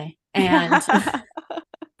back in the day. And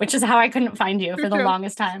which is how I couldn't find you for the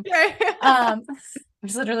longest time. I'm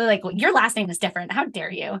just literally like, well, your last name is different. How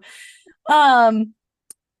dare you?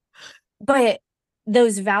 But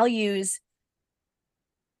those values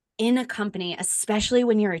in a company, especially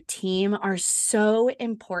when you're a team, are so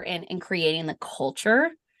important in creating the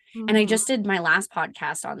culture. And I just did my last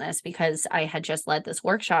podcast on this because I had just led this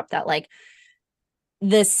workshop that like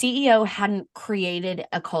the CEO hadn't created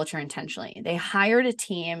a culture intentionally. They hired a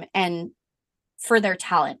team and for their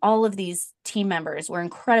talent. All of these team members were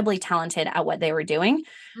incredibly talented at what they were doing,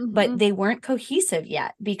 but they weren't cohesive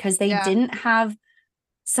yet because they didn't have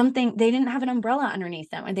they didn't have an umbrella underneath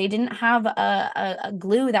them, and they didn't have a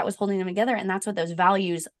glue that was holding them together. And that's what those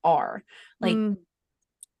values are like.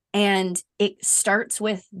 And it starts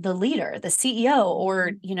with the leader, the CEO,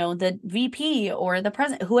 or, you know, the VP or the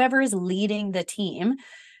president, whoever is leading the team,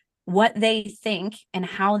 what they think and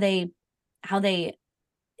how they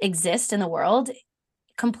exist in the world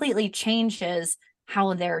completely changes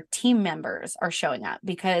how their team members are showing up.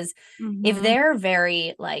 Because if they're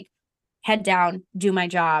very like head down, do my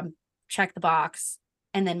job, check the box,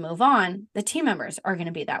 and then move on, the team members are going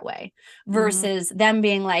to be that way versus them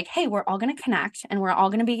being like, hey, we're all going to connect and we're all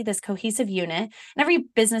going to be this cohesive unit. And every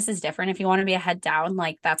business is different. If you want to be a head down,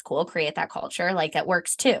 like that's cool. Create that culture. Like that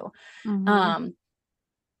works too.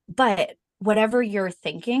 But whatever you're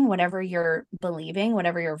thinking, whatever you're believing,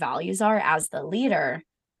 whatever your values are as the leader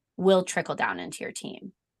will trickle down into your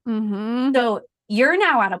team. So you're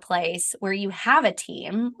now at a place where you have a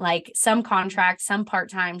team, like some contract, some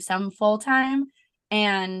part-time, some full-time,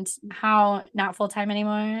 and how not full-time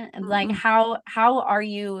anymore. Like how are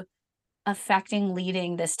you affecting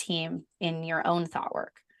leading this team in your own thought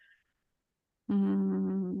work? It's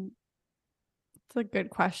a good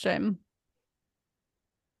question.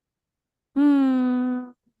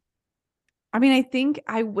 I mean, I think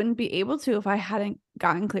I wouldn't be able to if I hadn't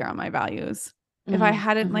gotten clear on my values. If I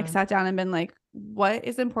hadn't like sat down and been like, what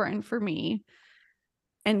is important for me?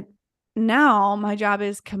 And now my job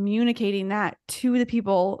is communicating that to the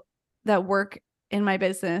people that work in my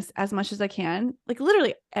business as much as I can. Like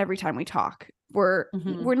literally every time we talk, we're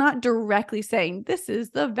not directly saying this is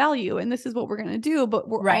the value and this is what we're going to do, but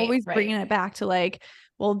we're always bringing it back to like,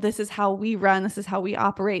 well, this is how we run. This is how we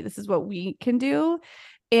operate. This is what we can do.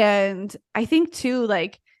 And I think too,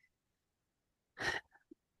 like,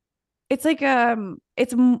 it's like,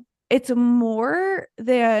 it's more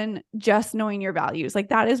than just knowing your values. Like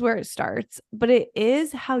that is where it starts, but it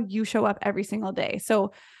is how you show up every single day.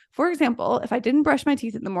 So for example, if I didn't brush my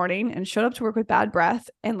teeth in the morning and showed up to work with bad breath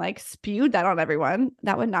and like spewed that on everyone,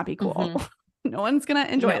 that would not be cool. No one's going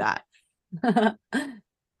to enjoy that.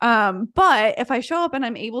 But if I show up and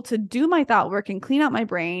I'm able to do my thought work and clean out my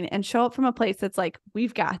brain and show up from a place that's like,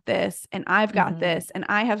 we've got this and I've got this and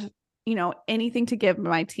I have, you know, anything to give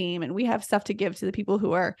my team and we have stuff to give to the people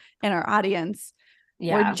who are in our audience.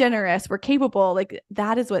 We're generous, we're capable. Like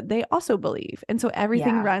that is what they also believe. And so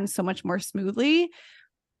everything runs so much more smoothly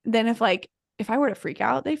than if I were to freak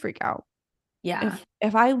out, they freak out.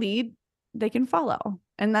 If I lead, they can follow.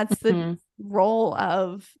 And that's the role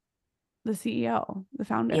of the CEO, the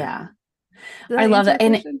founder. I love that.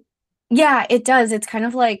 And it does. It's kind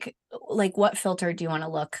of like what filter do you want to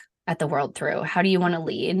look at the world through? How do you want to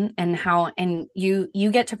lead, and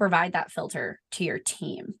you get to provide that filter to your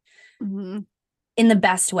team in the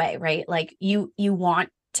best way, right? Like you want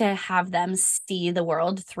to have them see the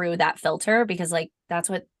world through that filter, because like that's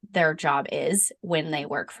what their job is when they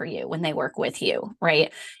work for you, when they work with you,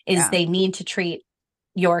 right? They need to treat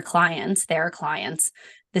your clients, their clients,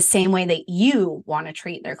 the same way that you want to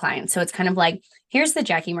treat their clients. So it's kind of like, here's the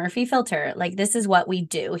Jackie Murphy filter. Like, this is what we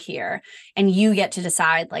do here. And you get to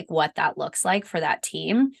decide like what that looks like for that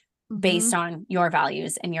team based on your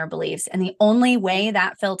values and your beliefs. And the only way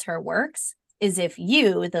that filter works is if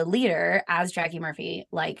you, the leader, as Jackie Murphy,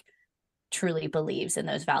 like truly believes in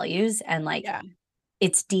those values and like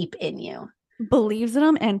it's deep in you. Believes in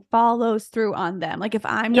them and follows through on them. Like if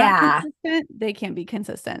I'm not consistent, they can't be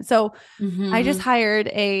consistent. So I just hired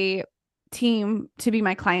a team to be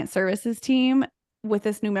my client services team with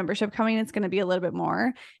this new membership coming. It's going to be a little bit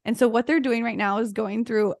more. And so what they're doing right now is going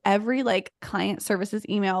through every like client services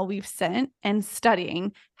email we've sent and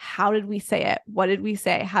studying how did we say it? What did we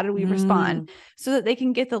say? How did we respond? So that they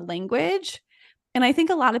can get the language. And I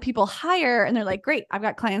think a lot of people hire and they're like, great, I've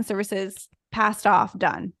got client services passed off,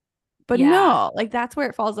 done. But no, like that's where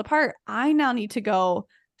it falls apart. I now need to go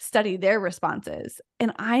study their responses.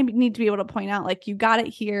 And I need to be able to point out, like, you got it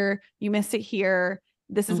here, you missed it here.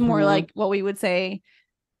 This is more like what we would say.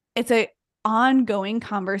 It's a ongoing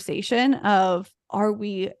conversation of, are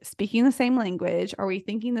we speaking the same language? Are we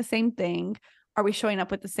thinking the same thing? Are we showing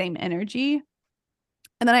up with the same energy?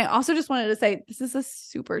 And then I also just wanted to say, this is a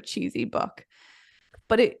super cheesy book,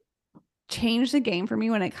 but it changed the game for me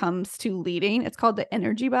when it comes to leading. It's called The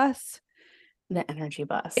Energy Bus. The Energy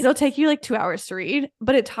Bus. It'll take you like 2 hours to read,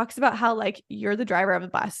 but it talks about how like you're the driver of a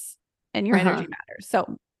bus and your energy matters.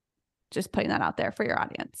 So just putting that out there for your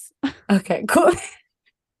audience. Okay, cool.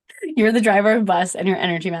 You're the driver of a bus and your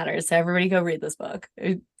energy matters. So everybody go read this book.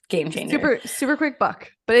 game changer. Super, super quick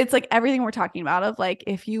book. But it's like everything we're talking about of like,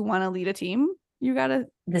 if you want to lead a team, you got to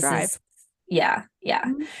drive. Yeah.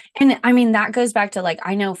 Mhm. And I mean, that goes back to like,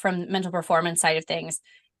 I know from mental performance side of things,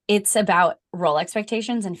 it's about role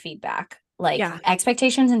expectations and feedback. Like Yeah.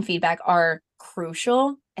 expectations and feedback are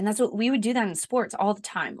crucial. And that's what we would do that in sports all the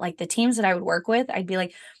time. Like the teams that I would work with, I'd be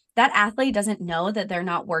like, that athlete doesn't know that they're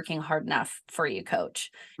not working hard enough for you,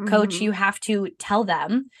 coach. Coach, Mhm. you have to tell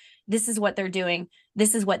them this is what they're doing.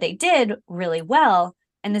 This is what they did really well.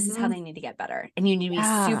 And this is how Mhm. they need to get better. And you need to be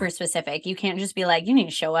Yeah. super specific. You can't just be like, you need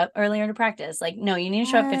to show up earlier to practice. Like, no, you need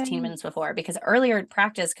to show up 15 minutes before, because earlier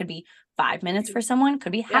practice could be 5 minutes for someone,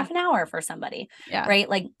 could be half an hour for somebody, Yeah. right?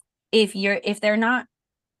 Like if they're not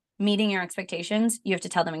meeting your expectations, you have to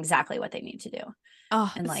tell them exactly what they need to do.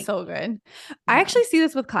 Oh, And like, so good. I yeah. actually see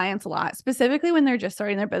this with clients a lot, specifically when they're just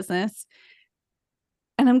starting their business.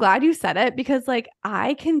 And I'm glad you said it, because like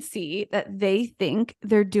I can see that they think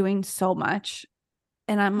they're doing so much.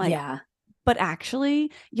 And I'm like, Yeah. but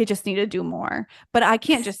actually you just need to do more. But I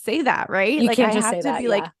can't just say that, right? You Like can't I just have say to that. be Yeah.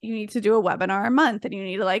 like, you need to do a webinar a month, and you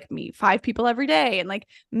need to like meet 5 people every day, and like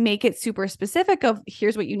make it super specific of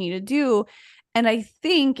here's what you need to do. And I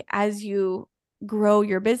think as you grow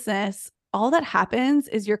your business, all that happens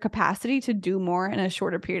is your capacity to do more in a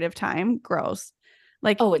shorter period of time grows.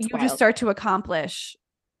 Like Oh, it's you just wild. start to accomplish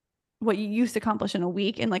what you used to accomplish in a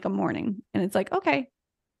week in like a morning. And it's like, okay,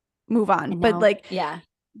 move on. And But now, like yeah.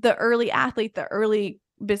 the early athlete, the early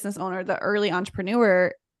business owner, the early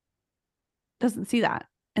entrepreneur doesn't see that.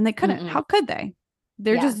 And they couldn't. Mm-mm. How could they?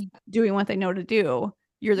 They're Yeah. just doing what they know to do.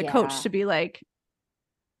 You're the Yeah. coach to be like,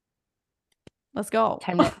 let's go.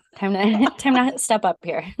 Time to step up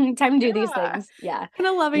here. Time to do these things. Yeah. In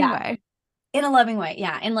a loving way. In a loving way.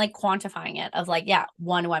 Yeah. And like quantifying it of like, yeah,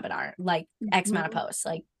 one webinar, like X amount of posts,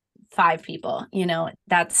 like 5 people, you know,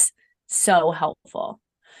 that's so helpful.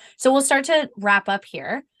 So we'll start to wrap up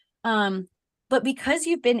here. But because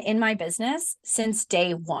you've been in my business since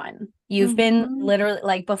day one, you've been literally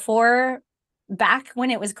like back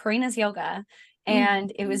when it was Karina's Yoga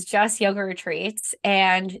and it was just yoga retreats.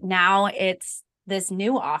 And now it's this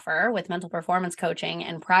new offer with mental performance coaching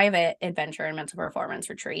and private adventure and mental performance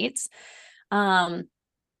retreats.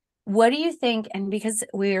 What do you think? And because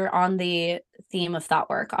we're on the theme of thought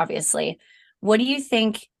work, obviously, what do you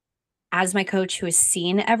think, as my coach who has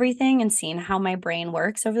seen everything and seen how my brain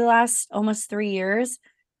works over the last almost 3 years,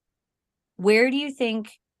 where do you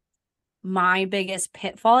think my biggest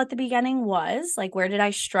pitfall at the beginning was? Like, where did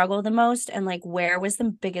I struggle the most? And like, where was the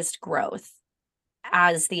biggest growth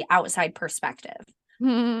as the outside perspective?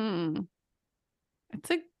 It's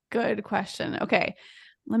a good question. Okay.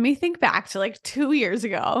 Let me think back to like 2 years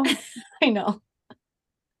ago. I know.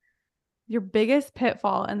 Your biggest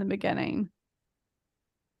pitfall in the beginning.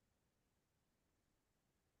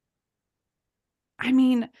 I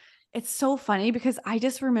mean, it's so funny because I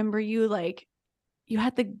just remember you like, you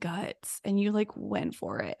had the guts and you like went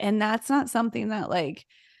for it. And that's not something that like,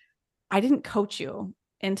 I didn't coach you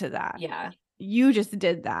into that. Yeah. You just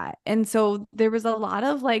did that. And so there was a lot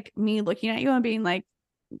of like me looking at you and being like,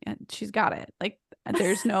 yeah, she's got it. Like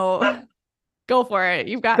there's no go for it.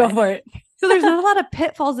 You've got it. For it. So there's not a lot of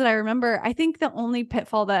pitfalls that I remember. I think the only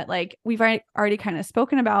pitfall that like we've already kind of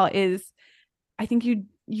spoken about is I think you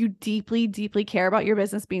deeply, deeply care about your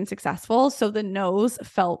business being successful. So the no's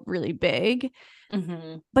felt really big,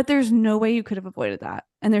 but there's no way you could have avoided that.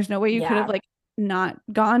 And there's no way you could have like not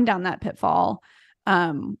gone down that pitfall.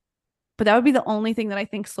 But that would be the only thing that I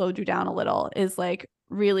think slowed you down a little, is like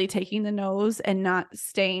really taking the no's and not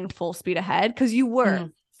staying full speed ahead. Cause you were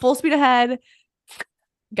full speed ahead,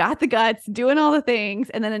 got the guts, doing all the things.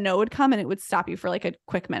 And then a no would come and it would stop you for like a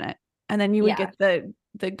quick minute. And then you would get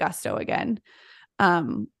the gusto again.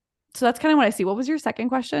 So that's kind of what I see. What was your second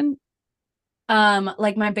question?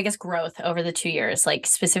 Like my biggest growth over the 2 years, like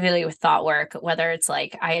specifically with thought work, whether it's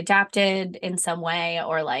like I adapted in some way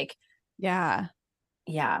or like, yeah.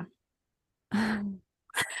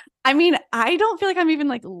 I mean, I don't feel like I'm even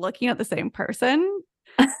like looking at the same person.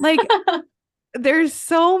 Like there's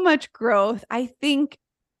so much growth. I think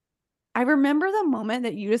I remember the moment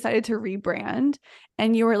that you decided to rebrand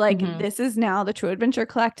and you were like, this is now the True Adventure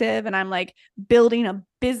Collective. And I'm like building a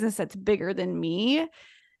business that's bigger than me.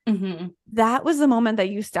 That was the moment that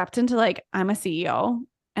you stepped into like, I'm a CEO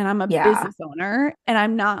and I'm a business owner and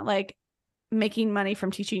I'm not like making money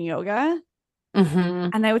from teaching yoga.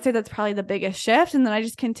 And I would say that's probably the biggest shift. And then I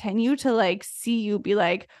just continue to like see you be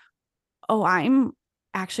like, oh, I'm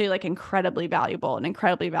actually like incredibly valuable. And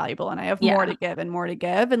I have more to give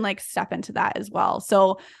and like step into that as well.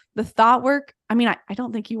 So the thought work, I mean, I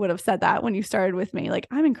don't think you would have said that when you started with me. Like,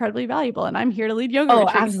 I'm incredibly valuable and I'm here to lead yoga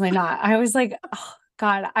retreats. Absolutely not. I was like, oh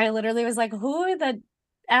God, I literally was like, who the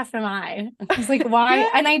F am I? I was like, why? Yeah.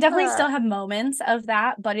 And I definitely still have moments of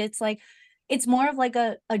that, but it's like, it's more of like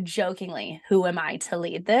a jokingly, who am I to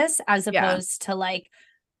lead this, as opposed to like,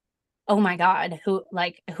 oh my God, who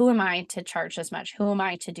am I to charge this much? Who am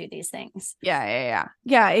I to do these things? Yeah.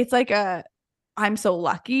 It's like I'm so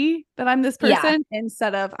lucky that I'm this person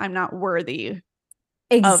instead of I'm not worthy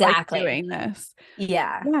of like doing this.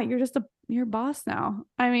 Yeah. You're a boss now.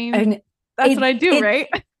 I mean, and that's what I do, right?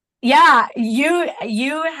 Yeah,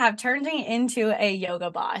 you have turned me into a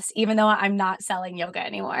yoga boss, even though I'm not selling yoga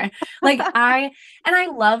anymore. Like I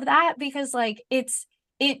love that because like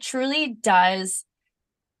it truly does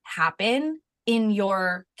happen in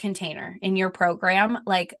your container, in your program.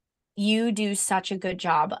 Like you do such a good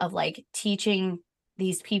job of like teaching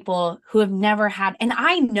these people who have never had, and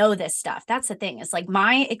I know this stuff. That's the thing. It's like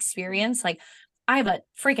my experience, like I have a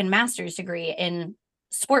freaking master's degree in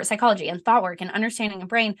sports psychology and thought work and understanding the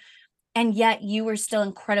brain. And yet you were still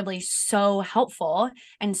incredibly so helpful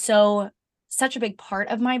and such a big part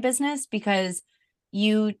of my business because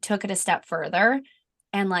you took it a step further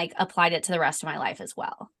and like applied it to the rest of my life as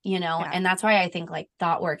well, And that's why I think like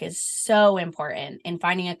thought work is so important in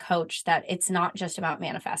finding a coach that it's not just about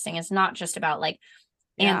manifesting. It's not just about like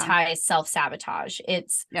anti self-sabotage.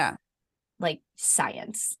 It's like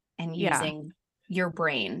science and using your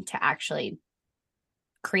brain to actually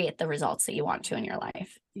create the results that you want to in your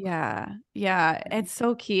life. Yeah. It's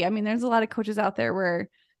so key. I mean, there's a lot of coaches out there where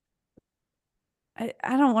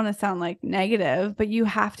I don't want to sound like negative, but you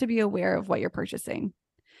have to be aware of what you're purchasing.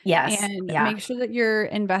 Yes. And make sure that you're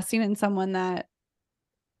investing in someone that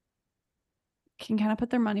can kind of put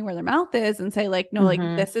their money where their mouth is and say like, no, like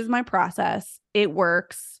this is my process. It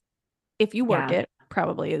works. If you work it,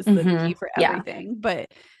 probably is the key for everything.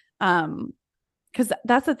 But because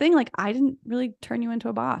that's the thing, like I didn't really turn you into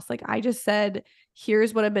a boss. Like I just said,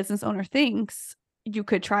 here's what a business owner thinks. You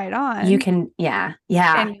could try it on. You can,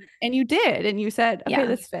 and you did, and you said, okay,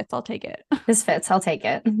 this fits. I'll take it. This fits. I'll take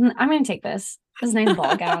it. I'm gonna take this. This nice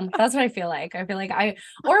ball gown. That's what I feel like. I feel like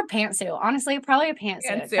or a pantsuit. Honestly, probably a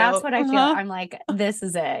pantsuit. That's what I feel. I'm like, this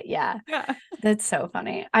is it. Yeah. That's so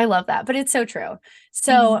funny. I love that, but it's so true.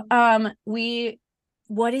 So,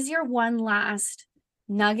 what is your one last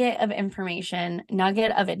nugget of information,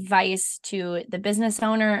 nugget of advice to the business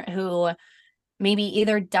owner who maybe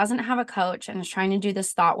either doesn't have a coach and is trying to do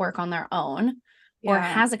this thought work on their own, or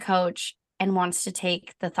has a coach and wants to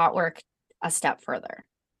take the thought work a step further?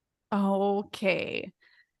 Okay.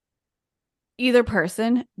 Either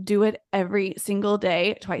person, do it every single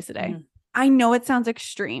day, twice a day. I know it sounds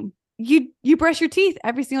extreme. You brush your teeth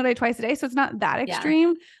every single day, twice a day. So it's not that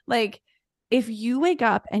extreme. Like if you wake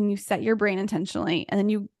up and you set your brain intentionally and then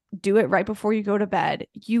you do it right before you go to bed,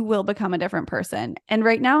 you will become a different person. And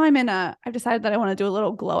right now I've decided that I want to do a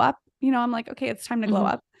little glow up. I'm like, okay, it's time to glow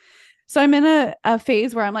up. So I'm in a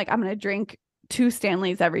phase where I'm like, I'm going to drink 2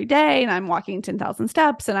 Stanleys every day and I'm walking 10,000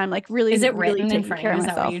 steps and I'm like really, is it really written in front of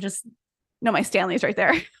myself? You just, no, my Stanley's right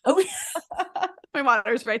there. Oh, my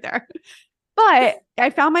water's right there. But I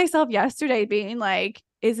found myself yesterday being like,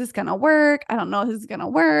 is this going to work? I don't know if this is going to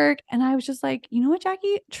work. And I was just like, you know what,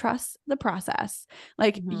 Jackie, trust the process.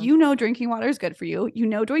 Like, drinking water is good for you.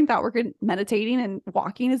 Doing thought work and meditating and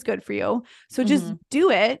walking is good for you. So just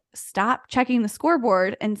do it. Stop checking the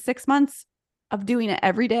scoreboard, and 6 months of doing it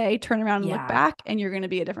every day, turn around and look back and you're going to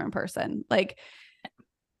be a different person. Like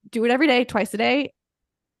do it every day, twice a day.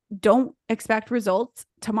 Don't expect results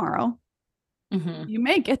tomorrow. You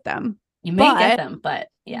may get them. But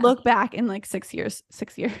look back in like 6 years,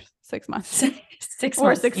 6 months, 6 or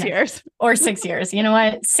months, 6 years, or 6 years. You know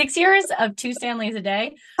what? 6 years of 2 Stanleys a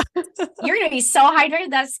day. You're going to be so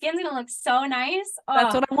hydrated. That skin's going to look so nice.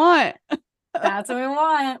 That's what I want. That's what we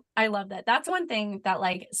want. I love that. That's one thing that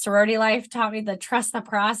like sorority life taught me, the trust the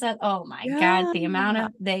process. Oh my God. The amount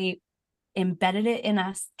of they embedded it in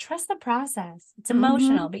us. Trust the process. It's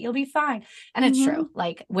emotional, but you'll be fine. And it's true.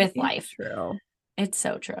 Like with life. True. It's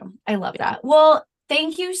so true. I love that. Well,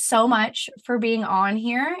 thank you so much for being on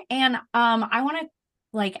here. And I want to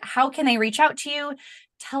like, how can they reach out to you?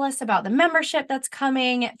 Tell us about the membership that's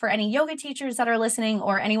coming for any yoga teachers that are listening,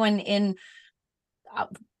 or anyone in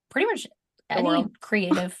pretty much any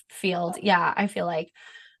creative field. Yeah, I feel like.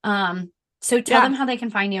 So tell them how they can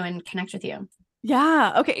find you and connect with you.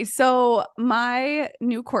 Yeah. Okay. So my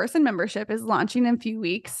new course and membership is launching in a few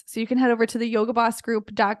weeks. So you can head over to the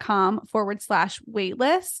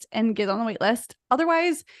yogabossgroup.com/waitlist and get on the wait list.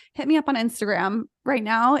 Otherwise, hit me up on Instagram. Right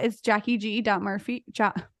now it's JackieG.Murphy.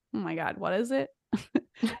 Oh my God. What is it?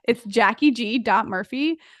 It's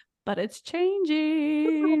JackieG.Murphy, but it's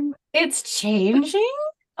changing. It's changing?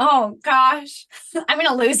 Oh gosh. I'm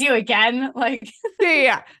gonna lose you again. Like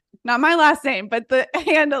Yeah. Not my last name, but the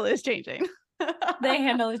handle is changing. the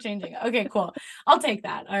handle is changing. Okay, cool. I'll take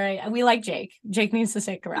that. All right. We like Jake. Jake needs to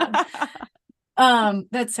stick around.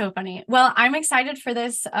 That's so funny. Well, I'm excited for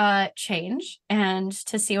this change and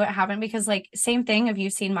to see what happened, because like same thing, if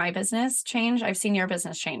you've seen my business change, I've seen your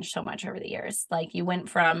business change so much over the years. Like you went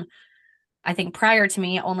from, I think prior to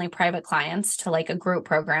me, only private clients to like a group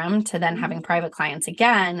program to then having private clients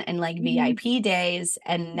again and like VIP days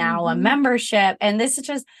and now a membership. And this is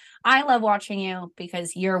just, I love watching you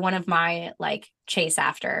because you're one of my like chase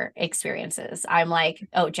after experiences. I'm like,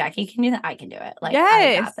 oh, Jackie can do that. I can do it. Like,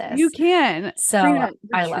 I got this. You can. So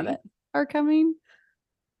I love it. Are coming.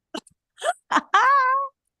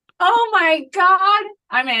 Oh my God.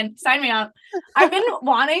 I'm in. Sign me up. I've been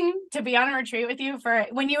wanting to be on a retreat with you for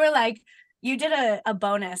when you were like, you did a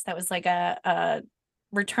bonus that was like a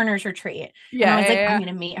returner's retreat. Yeah. And I was like, I'm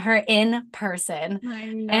going to meet her in person.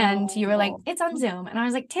 And you were like, it's on Zoom. And I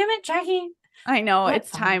was like, damn it, Jackie. I know. It's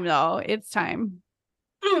time though. It's time.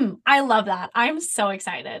 I love that. I'm so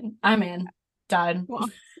excited. I'm in. Done. Well,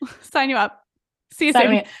 sign you up. See you soon.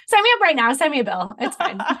 Sign me up right now. Send me a bill. It's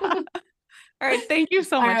fine. All right. Thank you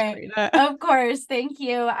so much, Karina. Of course. Thank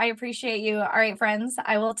you. I appreciate you. All right, friends.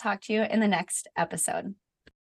 I will talk to you in the next episode.